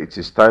it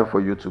is time for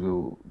you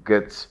to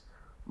get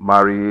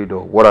married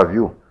or what have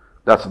you.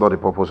 That's not the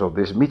purpose of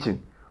this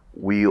meeting.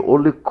 We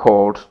only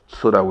called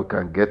so that we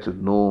can get to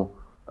know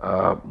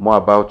more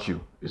about you.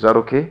 Is that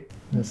okay?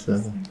 Yes,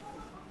 sir.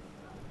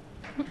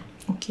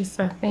 Okay,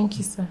 sir. Thank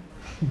you, sir.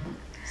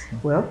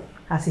 Well,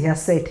 as he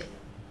has said,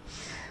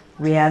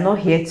 we are not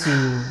here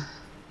to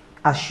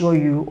assure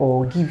you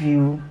or give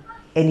you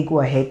any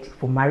go-ahead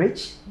for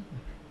marriage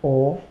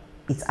or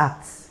its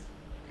acts.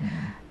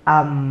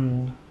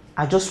 I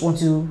just want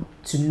you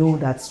to know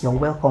that you're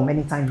welcome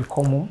anytime you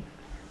come home.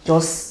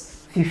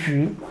 Just feel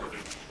free.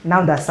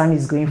 Now that Sam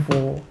is going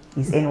for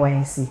his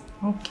NYSC.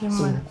 Okay,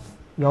 so Mom.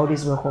 you're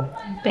always welcome.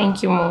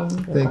 Thank you, Mom.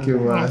 Thank you,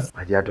 Ma.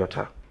 My dear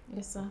daughter.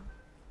 Yes, sir.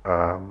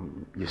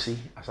 You see,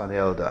 as an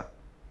elder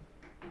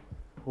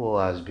who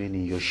has been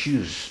in your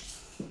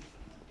shoes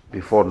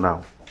before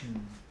now,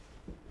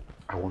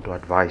 I want to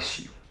advise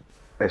you,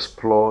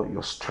 explore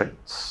your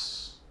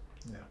strengths.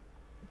 Yeah.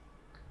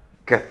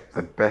 Get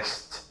the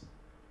best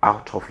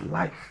out of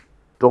life.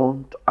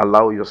 Don't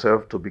allow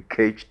yourself to be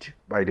caged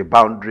by the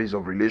boundaries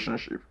of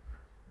relationship.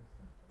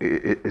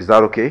 Is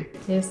that okay?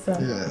 Yes, sir.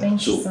 Yeah.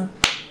 Thank you, sir.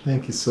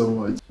 Thank you so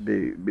much.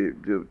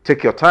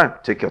 Take your time.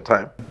 Take your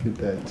time. Thank you,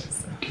 Dad.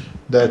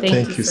 Dad,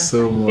 thank you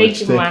so much. Thank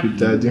you, thank you,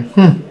 Daddy.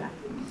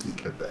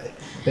 Goodbye.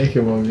 Thank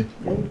you, Mommy.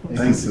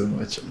 Thank you so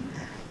much.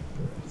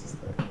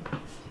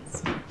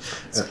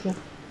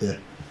 Yeah.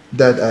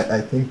 Dad,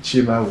 I think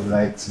Chima would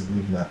like to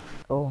leave now.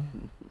 Oh.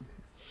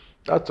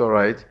 That's all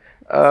right.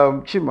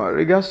 Chima,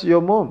 regards to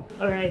your mom.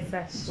 All right,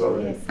 sir.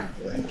 Sorry. Yes, sir.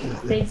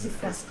 Thank you,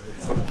 sir.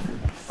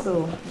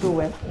 So, do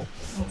well.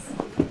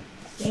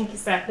 Thank you,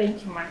 sir.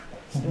 Thank you, ma.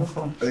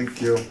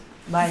 Thank you.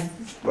 Bye.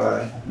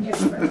 Bye. Yes,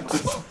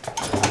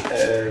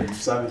 sir.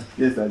 Sammy.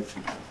 Yes, Dad.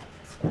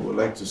 I would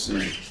like to see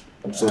you.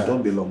 So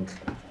don't be long.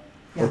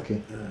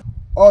 Okay.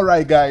 All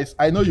right, guys.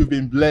 I know you've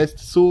been blessed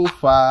so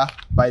far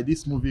by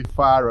this movie,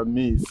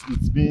 Far-Amiss.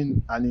 It's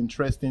been an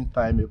interesting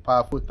time, a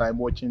powerful time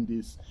watching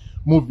this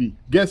movie.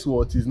 Guess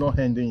what? It's not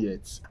ending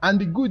yet. And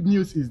the good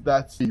news is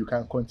that you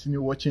can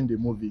continue watching the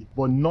movie,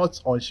 but not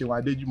on Seun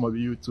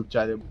Adejumobi YouTube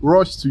channel.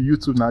 Rush to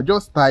YouTube now.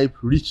 Just type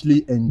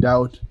Richly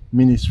Endowed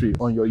Ministry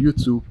on your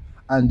YouTube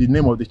and the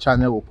name of the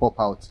channel will pop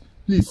out.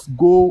 Please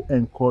go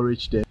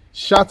encourage them.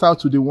 Shout out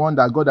to the one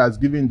that God has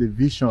given the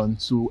vision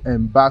to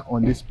embark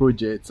on this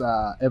project,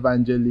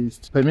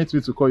 evangelist. Permit me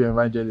to call you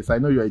evangelist. I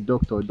know you're a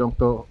doctor,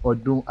 Dr.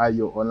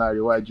 Odunayo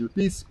Olarewaju.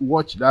 Please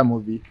watch that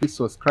movie. Please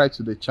subscribe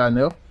to the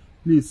channel.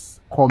 Please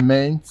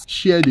comment,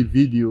 share the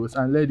videos,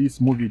 and let this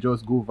movie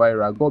just go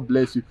viral. God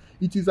bless you.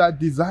 It is our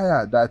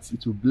desire that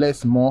it will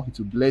bless more, it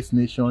will bless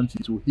nations,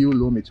 it will heal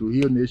home, it will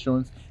heal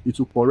nations, it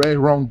will correct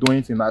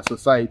wrongdoings in our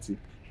society.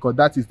 Because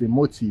that is the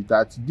motive,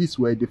 that this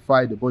will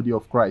edify the body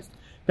of Christ.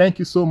 Thank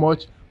you so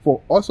much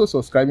for also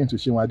subscribing to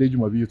Seun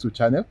Adejumobi YouTube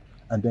channel,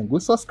 and then go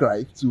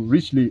subscribe to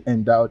Richly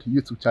Endowed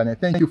YouTube channel.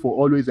 Thank you for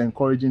always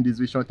encouraging this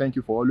vision. Thank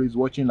you for always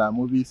watching our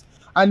movies.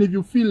 And if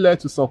you feel led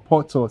to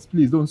support us,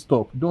 please don't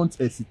stop. Don't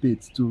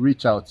hesitate to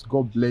reach out.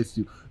 God bless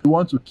you. We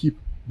want to keep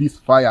this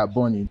fire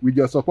burning. With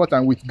your support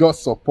and with God's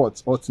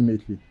support,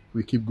 ultimately,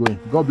 we keep going.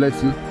 God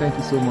bless you. Thank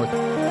you so much.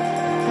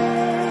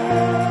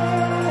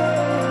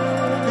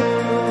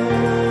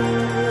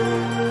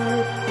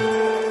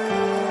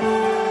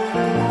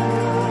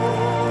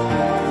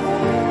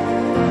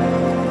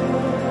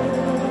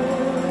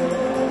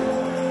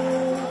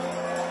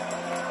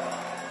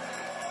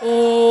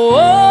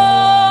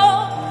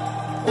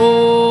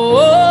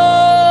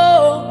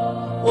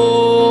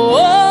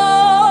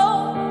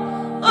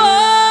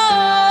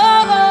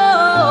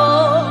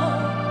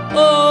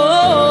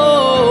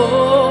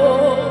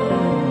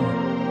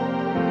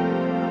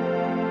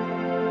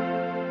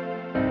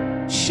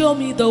 Show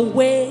me the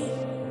way,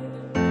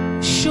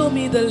 show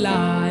me the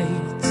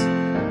light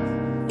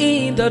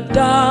in the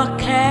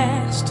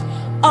darkest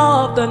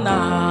of the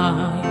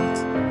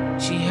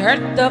night. She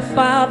heard the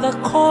Father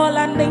call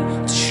her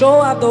name to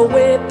show her the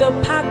way, the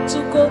path to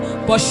go,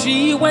 but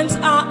she went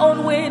her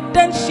own way.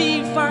 Then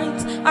she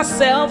finds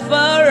herself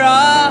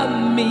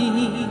around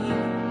me.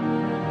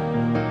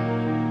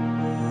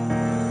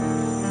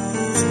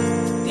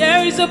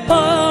 There is a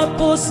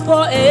purpose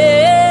for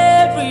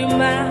every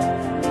man.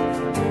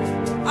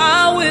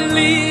 I will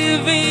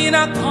live in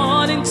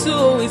according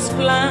to His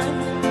plan,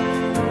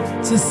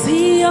 to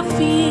see a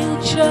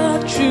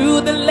future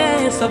through the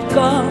lens of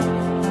God.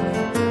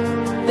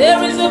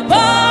 There is a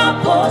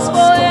purpose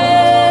for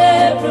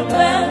every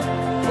man.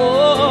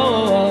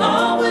 Oh,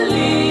 I will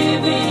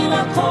live in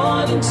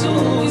according to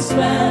His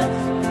plan,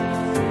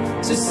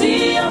 to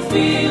see a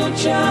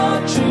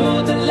future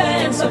through the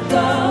lens of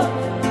God.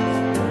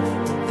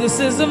 This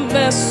is a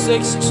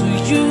message to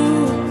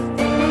you.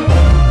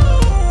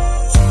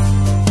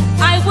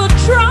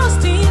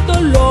 Trust in the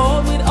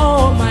Lord with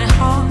all my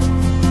heart,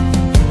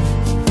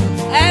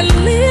 and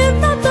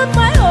lean not on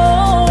my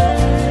own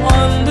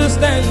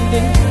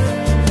understanding.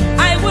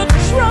 I will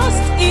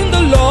trust in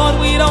the Lord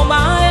with all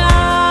my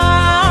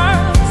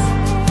heart,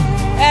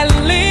 and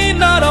lean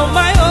not on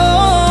my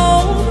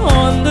own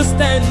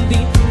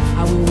understanding.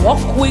 I will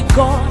walk with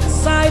God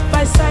side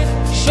by side,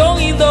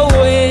 showing the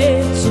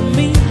way to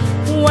me.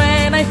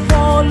 When I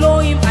follow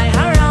Him, I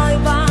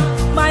arrive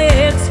at my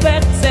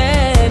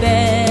expected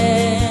end.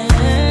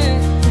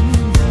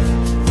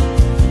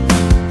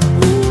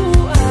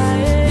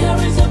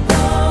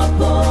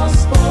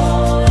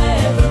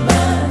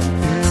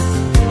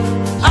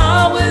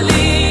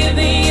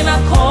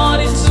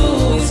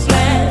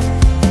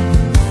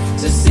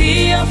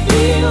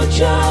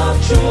 Future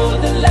through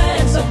the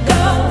lens of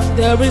God.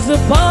 There is a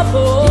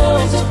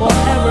purpose for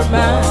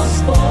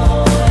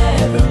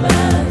every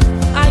man.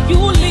 Are you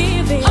living?